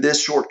to this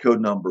short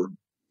code number.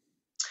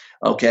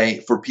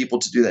 Okay. For people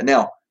to do that.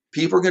 Now,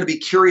 people are going to be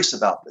curious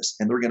about this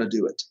and they're going to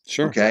do it.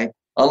 Sure. Okay.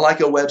 Unlike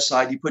a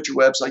website, you put your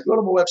website, go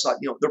to my website,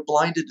 they're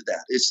blinded to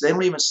that. They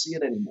don't even see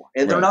it anymore.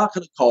 And they're not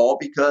going to call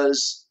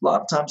because a lot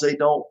of times they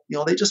don't,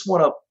 they just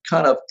want to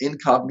kind of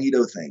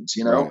incognito things,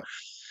 Right.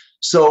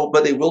 So,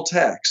 but they will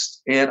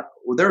text. And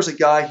there's a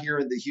guy here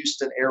in the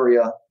Houston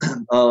area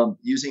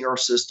using our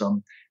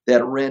system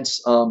that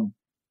rents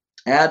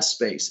ad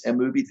space at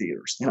movie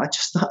theaters. And I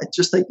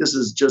just think this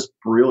is just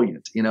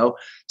brilliant,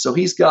 So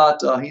he's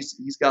got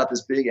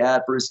this big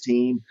ad for his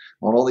team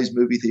on all these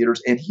movie theaters,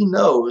 and he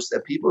knows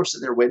that people are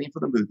sitting there waiting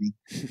for the movie.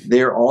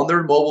 They're on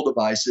their mobile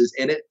devices,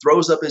 and it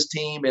throws up his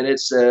team and it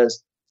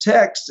says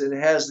text, and it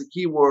has the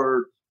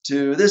keyword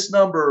to this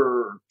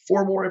number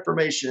for more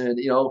information,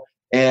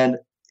 and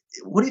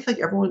what do you think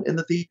everyone in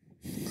the theater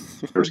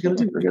is going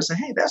to do? They're going to say,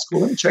 hey, that's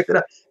cool. Let me check that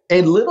out.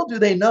 And little do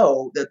they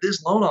know that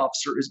this loan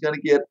officer is going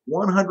to get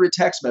 100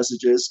 text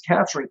messages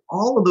capturing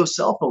all of those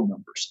cell phone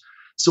numbers.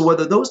 So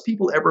whether those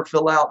people ever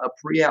fill out a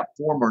pre-app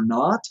form or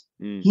not,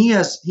 he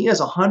has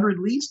 100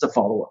 leads to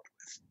follow up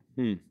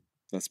with.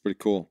 That's pretty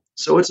cool.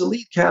 So it's a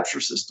lead capture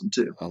system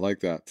too. I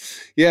like that.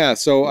 Yeah.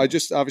 So I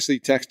just obviously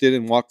texted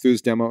and walked through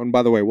this demo. And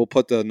by the way, we'll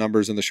put the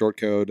numbers and the short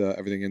code,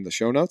 everything in the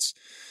show notes.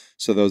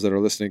 So those that are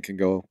listening can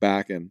go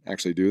back and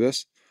actually do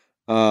this.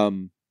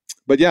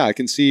 But yeah, I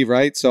can see,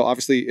 right? So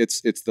obviously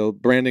it's the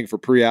branding for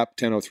pre-app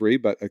 1003,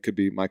 but it could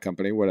be my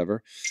company,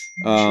 whatever.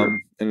 Sure.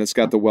 And it's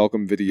got the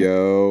welcome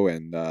video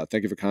and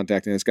thank you for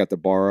contacting. It's got the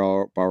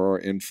borrower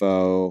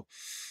info,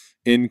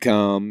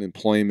 income,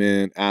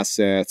 employment,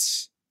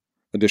 assets,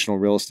 additional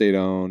real estate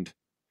owned,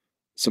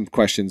 some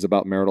questions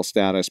about marital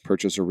status,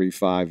 purchase or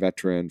refi,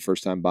 veteran,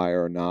 first-time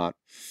buyer or not.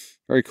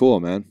 Very cool,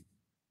 man.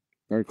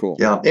 Very cool.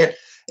 Yeah.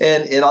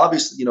 And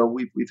obviously,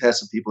 we've had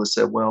some people that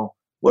said, well,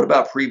 what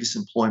about previous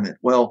employment?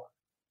 Well,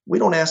 we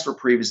don't ask for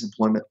previous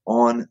employment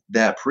on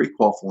that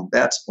pre-qual form.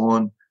 That's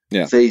on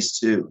phase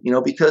 2,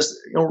 because,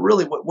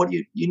 really what do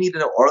you need to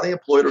know? Are they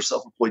employed or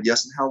self-employed?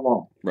 Yes. And how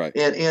long? Right.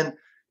 And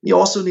you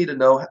also need to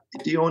know,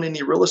 do you own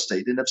any real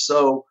estate? And if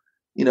so,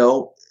 we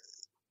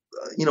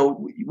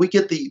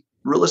get the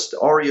real estate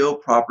REO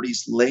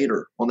properties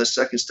later on the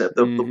second step.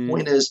 The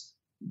point is,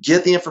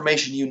 get the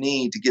information you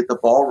need to get the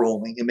ball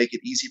rolling and make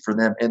it easy for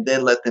them, and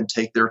then let them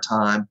take their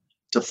time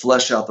to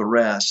flesh out the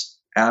rest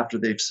after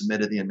they've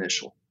submitted the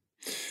initial.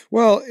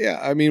 Well, yeah,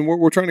 I mean,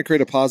 we're trying to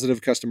create a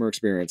positive customer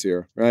experience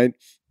here, right?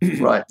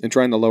 Right. And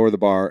trying to lower the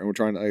bar. And we're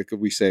trying to, like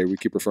we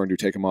keep referring to,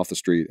 take them off the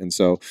street. And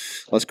so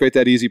let's create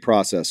that easy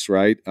process,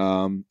 right?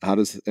 And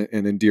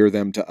endear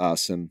them to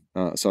us. And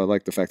so I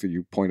like the fact that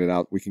you pointed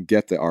out we can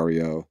get the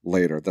REO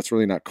later. That's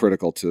really not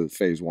critical to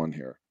phase 1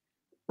 here.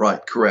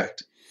 Right.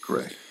 Correct.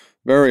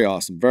 Very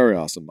awesome. Very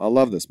awesome. I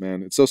love this,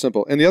 man. It's so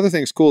simple. And the other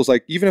thing is cool is,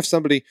 like, even if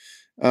somebody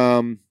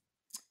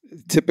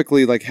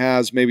typically like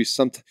has maybe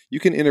you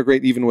can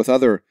integrate even with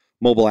other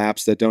mobile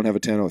apps that don't have a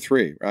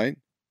 1003, right?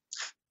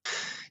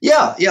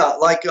 Yeah.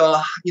 Like,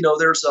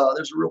 there's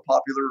a real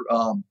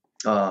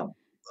popular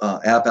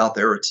app out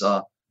there.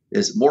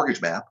 It's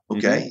Mortgage Map.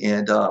 Okay.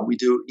 And we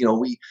do,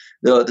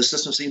 the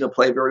systems seem to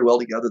play very well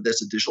together.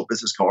 That's a digital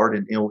business card.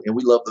 And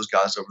we love those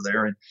guys over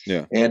there.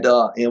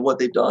 And what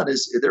they've done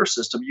is, their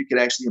system, you can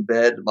actually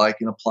embed like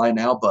an apply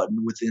now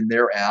button within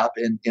their app.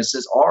 And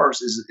since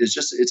ours is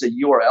just, it's a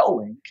URL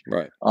link,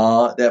 right?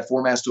 That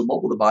formats to a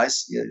mobile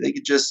device.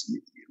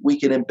 We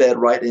can embed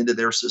right into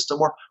their system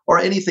or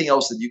anything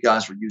else that you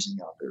guys are using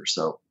out there.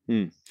 So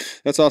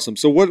that's awesome.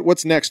 So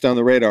what's next on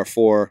the radar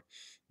for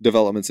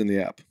developments in the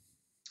app?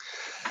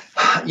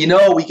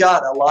 We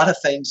got a lot of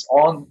things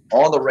on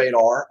the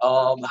radar.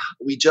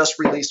 We just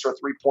released our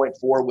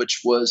 3.4,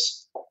 which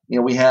was,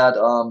 we had,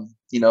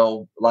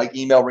 like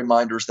email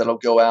reminders that'll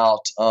go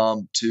out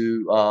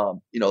to,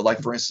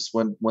 like for instance,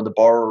 when the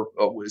borrower,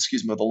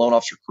 the loan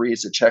officer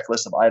creates a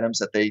checklist of items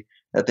that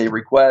they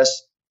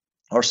request,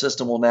 our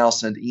system will now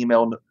send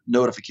email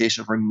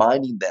notifications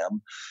reminding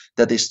them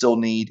that they still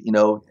need,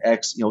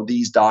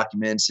 these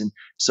documents. And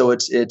so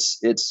it's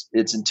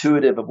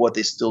intuitive of what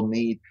they still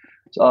need.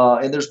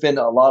 And there's been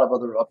a lot of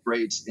other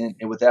upgrades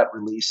and with that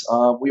release.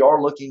 We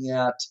are looking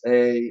at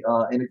a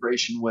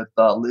integration with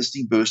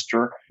Listing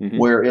Booster,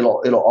 where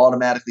it'll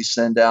automatically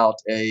send out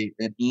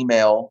an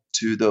email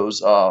to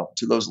those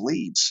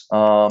leads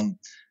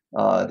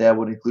that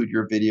would include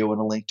your video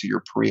and a link to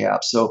your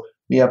pre-app. So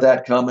we have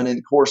that coming, and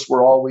of course,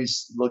 we're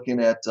always looking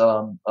at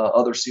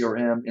other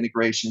CRM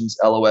integrations,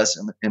 LOS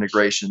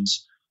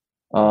integrations.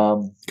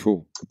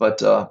 Cool.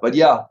 But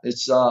yeah,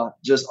 it's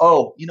just,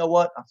 you know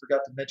what? I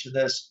forgot to mention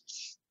this.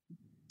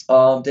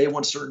 Day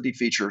one certainty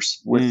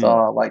features with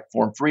like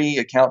form free,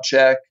 account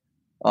check.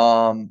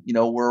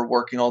 We're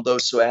working on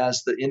those. So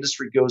as the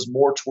industry goes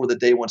more toward the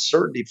day one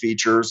certainty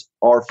features,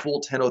 our full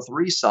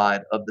 1003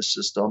 side of the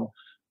system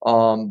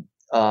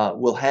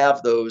will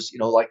have those,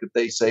 like if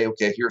they say,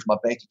 okay, here's my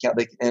bank account,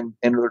 they can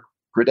enter their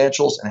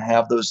credentials and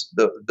have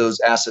those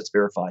assets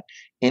verified,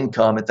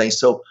 income and things.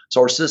 So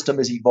our system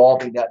is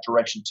evolving that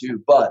direction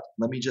too. But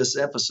let me just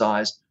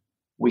emphasize,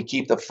 we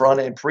keep the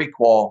front end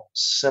pre-qual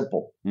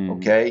simple.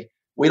 Okay.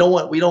 We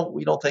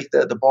don't think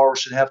that the borrower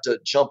should have to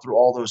jump through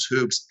all those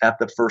hoops at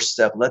the first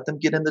step. Let them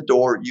get in the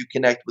door. You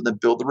connect with them,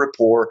 build the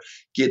rapport,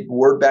 get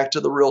word back to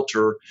the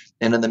realtor.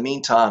 And in the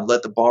meantime,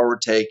 let the borrower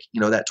take,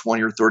 that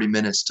 20 or 30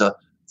 minutes to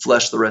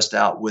flesh the rest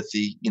out with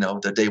the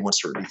day one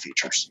certainty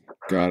features.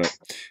 Got it.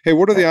 Hey,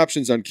 what are the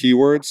options on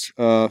keywords?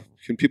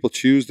 Can people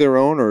choose their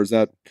own, or is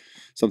that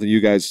something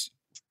you guys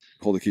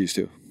hold the keys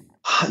to?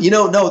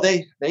 No,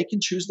 they can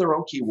choose their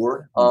own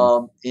keyword.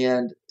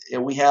 And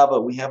we have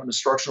an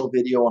instructional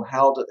video on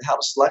how to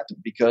select them,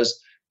 because,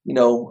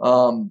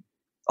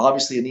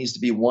 obviously it needs to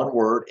be one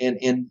word.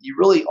 And you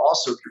really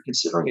also, if you're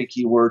considering a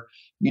keyword,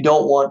 you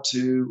don't want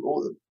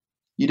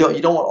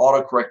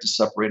autocorrect to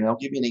separate. And I'll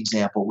give you an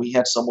example. We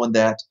had someone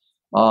that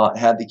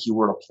had the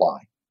keyword apply.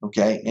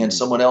 Okay. And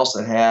someone else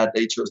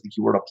they chose the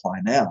keyword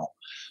apply now.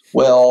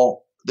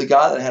 Well, the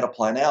guy that had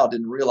apply now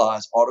didn't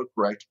realize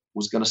autocorrect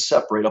was going to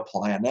separate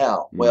apply and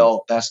now.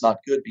 Well, that's not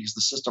good, because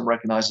the system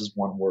recognizes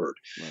one word.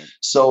 Right.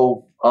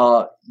 So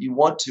you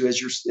want to, as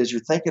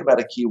you're thinking about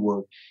a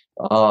keyword,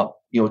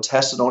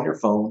 test it on your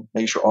phone,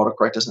 make sure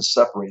autocorrect doesn't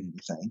separate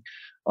anything.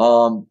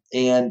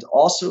 And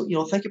also,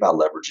 think about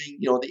leveraging,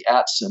 the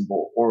 @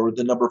 symbol or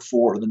the number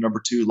 4 or the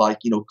number 2, like,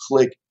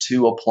 click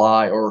to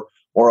apply or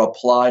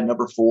apply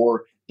number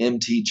 4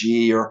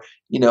 MTG, or,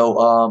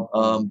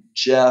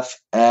 Jeff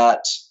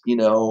at,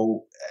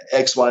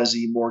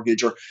 XYZ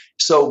Mortgage. Or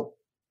so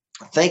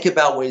think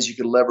about ways you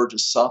could leverage a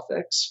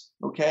suffix.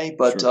 Okay.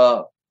 But,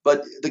 Sure.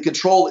 But the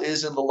control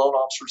is in the loan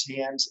officer's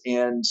hands,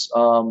 and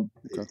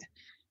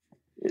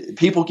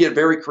people get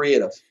very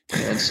creative.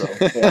 And so,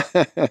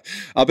 yeah.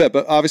 I'll bet.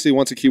 But obviously,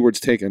 once a keyword's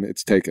taken,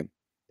 it's taken.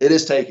 It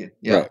is taken.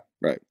 Yeah.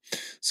 Right.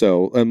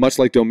 So much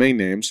like domain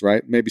names,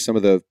 right? Maybe some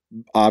of the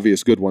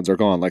obvious good ones are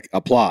gone, like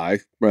apply.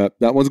 Right?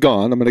 That one's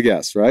gone, I'm going to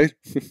guess, right?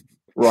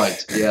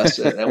 Right. Yes,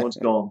 that one's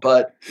gone.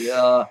 But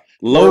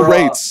low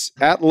rates,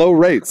 at low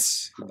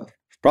rates,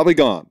 probably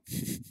gone.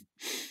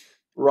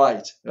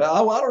 Right. I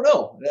don't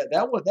know.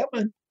 That one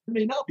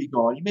may not be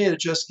gone. You may have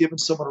just given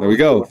someone. There we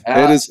go.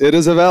 It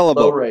is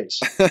available. Low rates.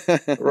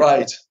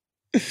 Right.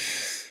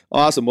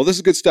 Awesome. Well, this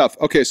is good stuff.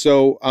 Okay,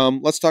 so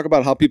let's talk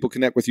about how people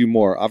connect with you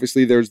more.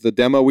 Obviously, there's the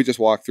demo we just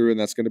walked through, and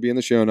that's going to be in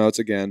the show notes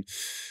again.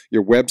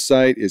 Your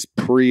website is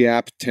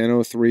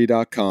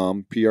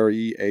preapp1003.com,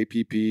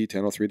 PREAPP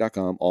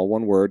 1003.com, all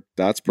one word.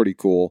 That's pretty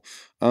cool.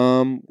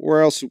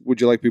 Where else would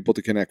you like people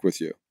to connect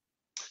with you?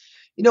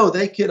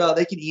 They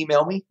can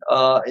email me,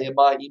 and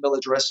my email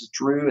address is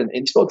Drew, and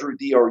you spell Drew,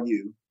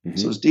 DRU. Mm-hmm.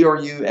 So it's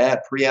DRU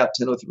at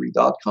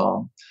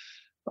preapp1003.com.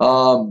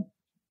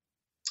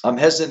 I'm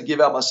hesitant to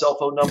give out my cell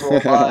phone number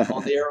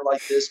on the air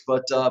like this,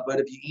 but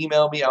if you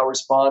email me, I'll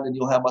respond, and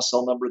you'll have my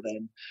cell number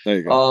then. There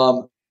you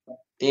go.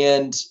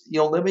 And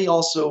let me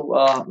also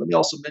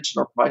mention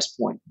our price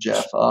point,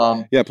 Jeff.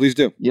 Yeah, please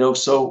do.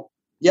 So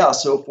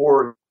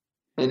for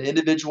an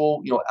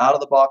individual, out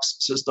of the box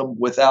system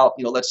without,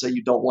 let's say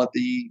you don't want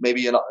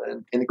maybe an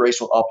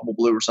integration with Optimal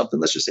Blue or something.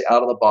 Let's just say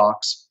out of the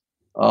box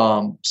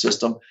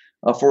system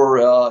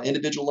for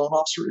individual loan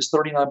officer is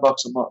 $39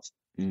 a month.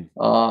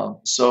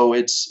 So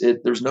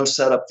there's no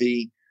setup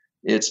fee.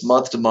 It's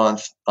month to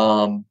month.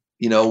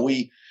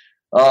 We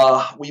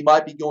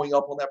might be going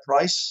up on that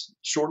price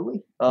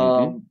shortly.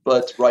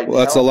 But right now,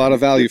 that's a lot of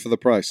value for the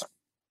price.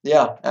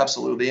 Yeah,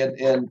 absolutely.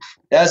 And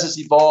as it's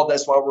evolved,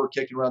 that's why we're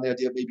kicking around the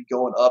idea of maybe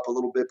going up a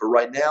little bit. But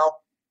right now,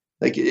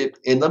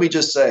 and let me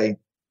just say,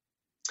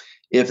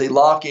 if they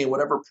lock in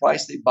whatever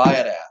price they buy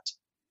it at,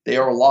 they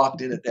are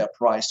locked in at that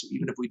price. So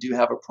even if we do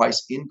have a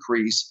price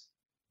increase,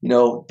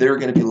 they're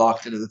going to be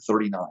locked into the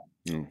 39.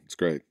 It's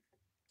great.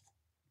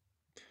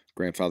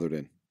 Grandfathered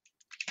in.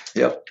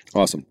 Yep.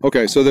 Awesome.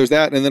 Okay. So there's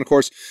that. And then, of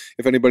course,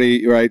 if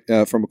anybody,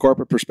 from a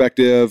corporate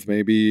perspective,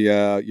 maybe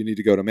you need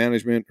to go to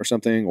management or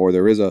something, or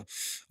there is a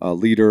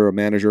leader, a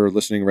manager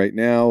listening right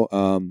now,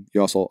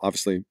 you also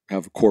obviously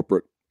have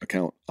corporate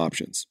account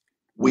options.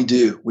 We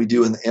do.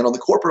 And on the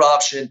corporate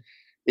option,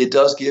 it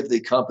does give the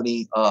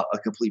company a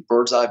complete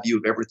bird's eye view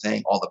of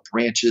everything, all the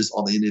branches,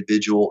 all the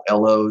individual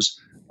LOs,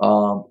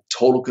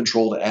 total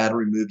control to add and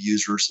remove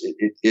users.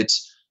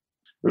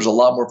 There's a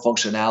lot more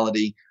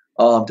functionality.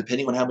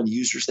 Depending on how many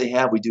users they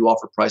have, we do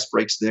offer price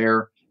breaks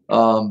there.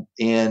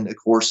 And of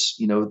course,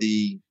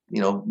 the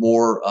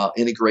more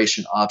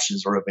integration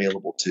options are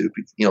available too.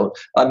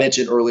 I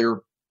mentioned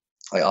earlier,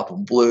 like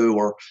Optimal Blue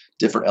or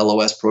different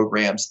LOS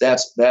programs.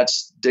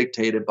 That's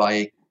dictated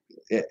by,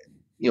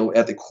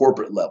 at the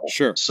corporate level.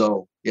 Sure.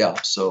 So yeah.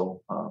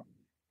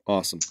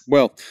 Awesome.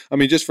 Well, I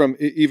mean, just from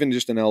even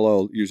just an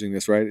LO using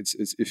this, right?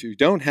 It's if you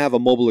don't have a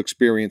mobile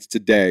experience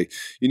today,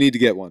 you need to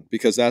get one,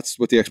 because that's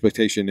what the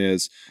expectation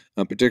is,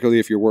 particularly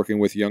if you're working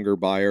with younger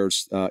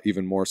buyers,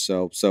 even more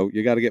so. So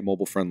you got to get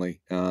mobile friendly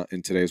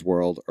in today's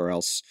world, or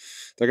else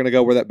they're going to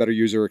go where that better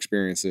user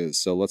experience is.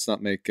 So let's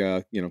not make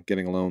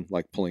getting a loan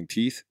like pulling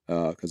teeth,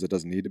 because it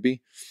doesn't need to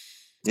be.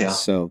 Yeah.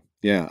 So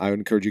yeah, I would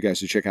encourage you guys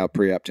to check out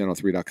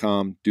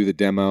preapp1003.com, do the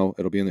demo.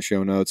 It'll be in the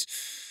show notes.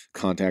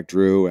 Contact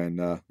Drew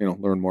and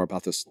learn more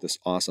about this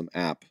awesome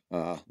app.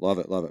 Love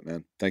it,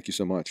 man. Thank you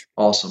so much.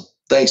 Awesome.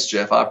 Thanks,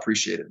 Jeff. I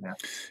appreciate it, man.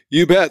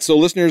 You bet. So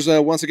listeners,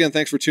 once again,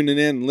 thanks for tuning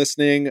in and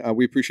listening.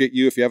 We appreciate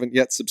you. If you haven't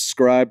yet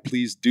subscribed,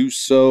 please do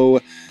so.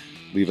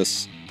 Leave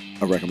us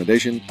a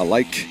recommendation, a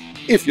like,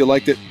 if you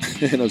liked it.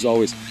 And as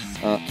always,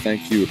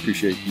 thank you.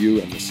 Appreciate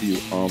you. And we'll see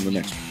you on the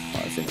next one.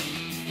 Bye for now.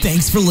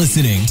 Thanks for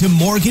listening to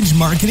Mortgage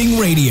Marketing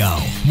Radio.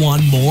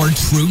 Want more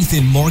truth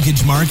in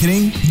mortgage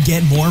marketing?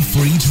 Get more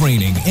free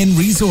training and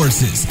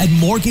resources at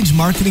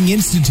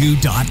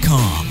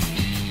mortgagemarketinginstitute.com.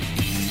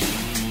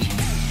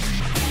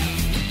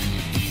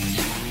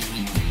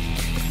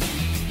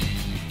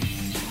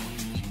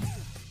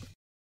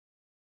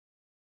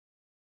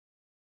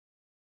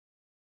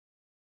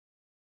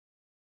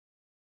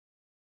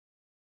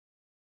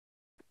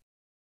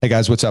 Hey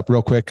guys, what's up?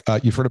 Real quick,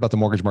 you've heard about the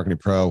Mortgage Marketing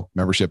Pro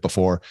membership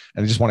before,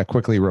 and I just want to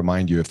quickly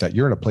remind you, if that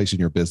you're in a place in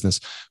your business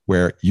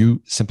where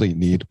you simply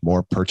need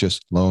more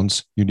purchase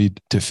loans, you need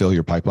to fill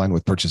your pipeline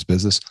with purchase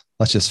business.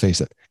 Let's just face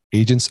it,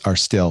 agents are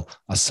still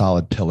a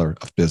solid pillar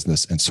of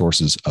business and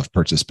sources of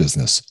purchase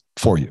business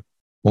for you.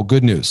 Well,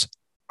 good news.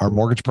 Our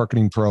Mortgage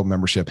Marketing Pro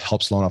membership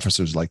helps loan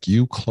officers like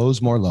you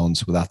close more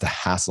loans without the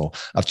hassle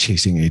of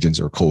chasing agents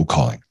or cold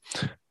calling.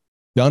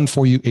 done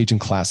for you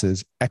agent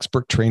classes,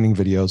 expert training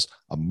videos,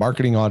 a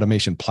marketing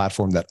automation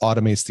platform that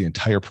automates the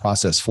entire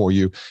process for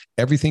you,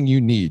 everything you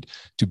need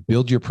to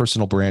build your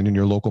personal brand in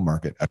your local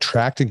market,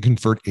 attract and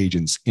convert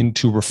agents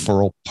into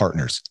referral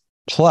partners,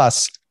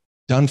 plus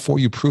done for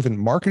you proven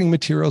marketing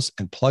materials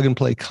and plug and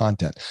play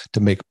content to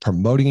make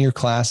promoting your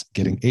class,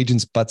 getting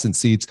agents butts in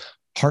seats,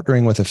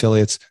 partnering with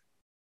affiliates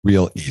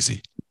real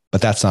easy.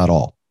 But that's not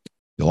all.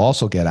 You'll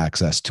also get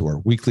access to our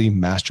weekly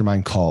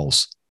mastermind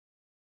calls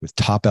with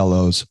top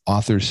LOs,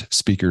 authors,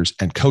 speakers,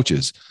 and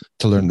coaches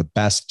to learn the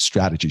best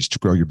strategies to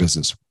grow your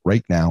business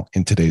right now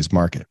in today's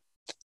market.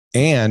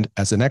 And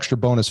as an extra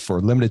bonus for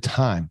a limited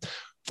time,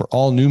 for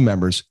all new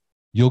members,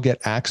 you'll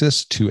get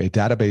access to a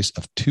database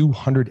of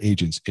 200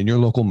 agents in your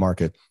local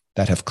market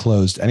that have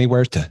closed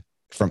anywhere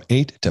from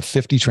 8 to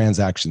 50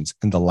 transactions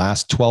in the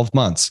last 12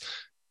 months.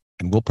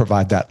 And we'll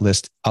provide that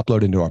list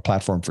uploaded into our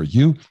platform for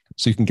you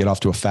so you can get off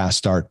to a fast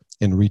start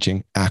in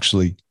reaching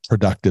actually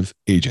productive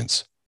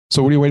agents.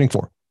 So what are you waiting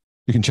for?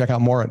 You can check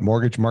out more at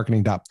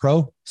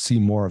mortgagemarketing.pro, see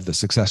more of the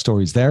success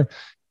stories there.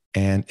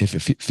 And if you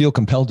feel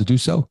compelled to do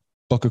so,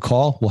 book a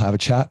call. We'll have a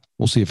chat.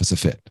 We'll see if it's a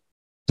fit.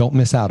 Don't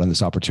miss out on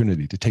this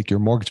opportunity to take your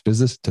mortgage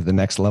business to the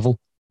next level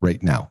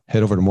right now.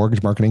 Head over to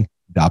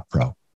mortgagemarketing.pro.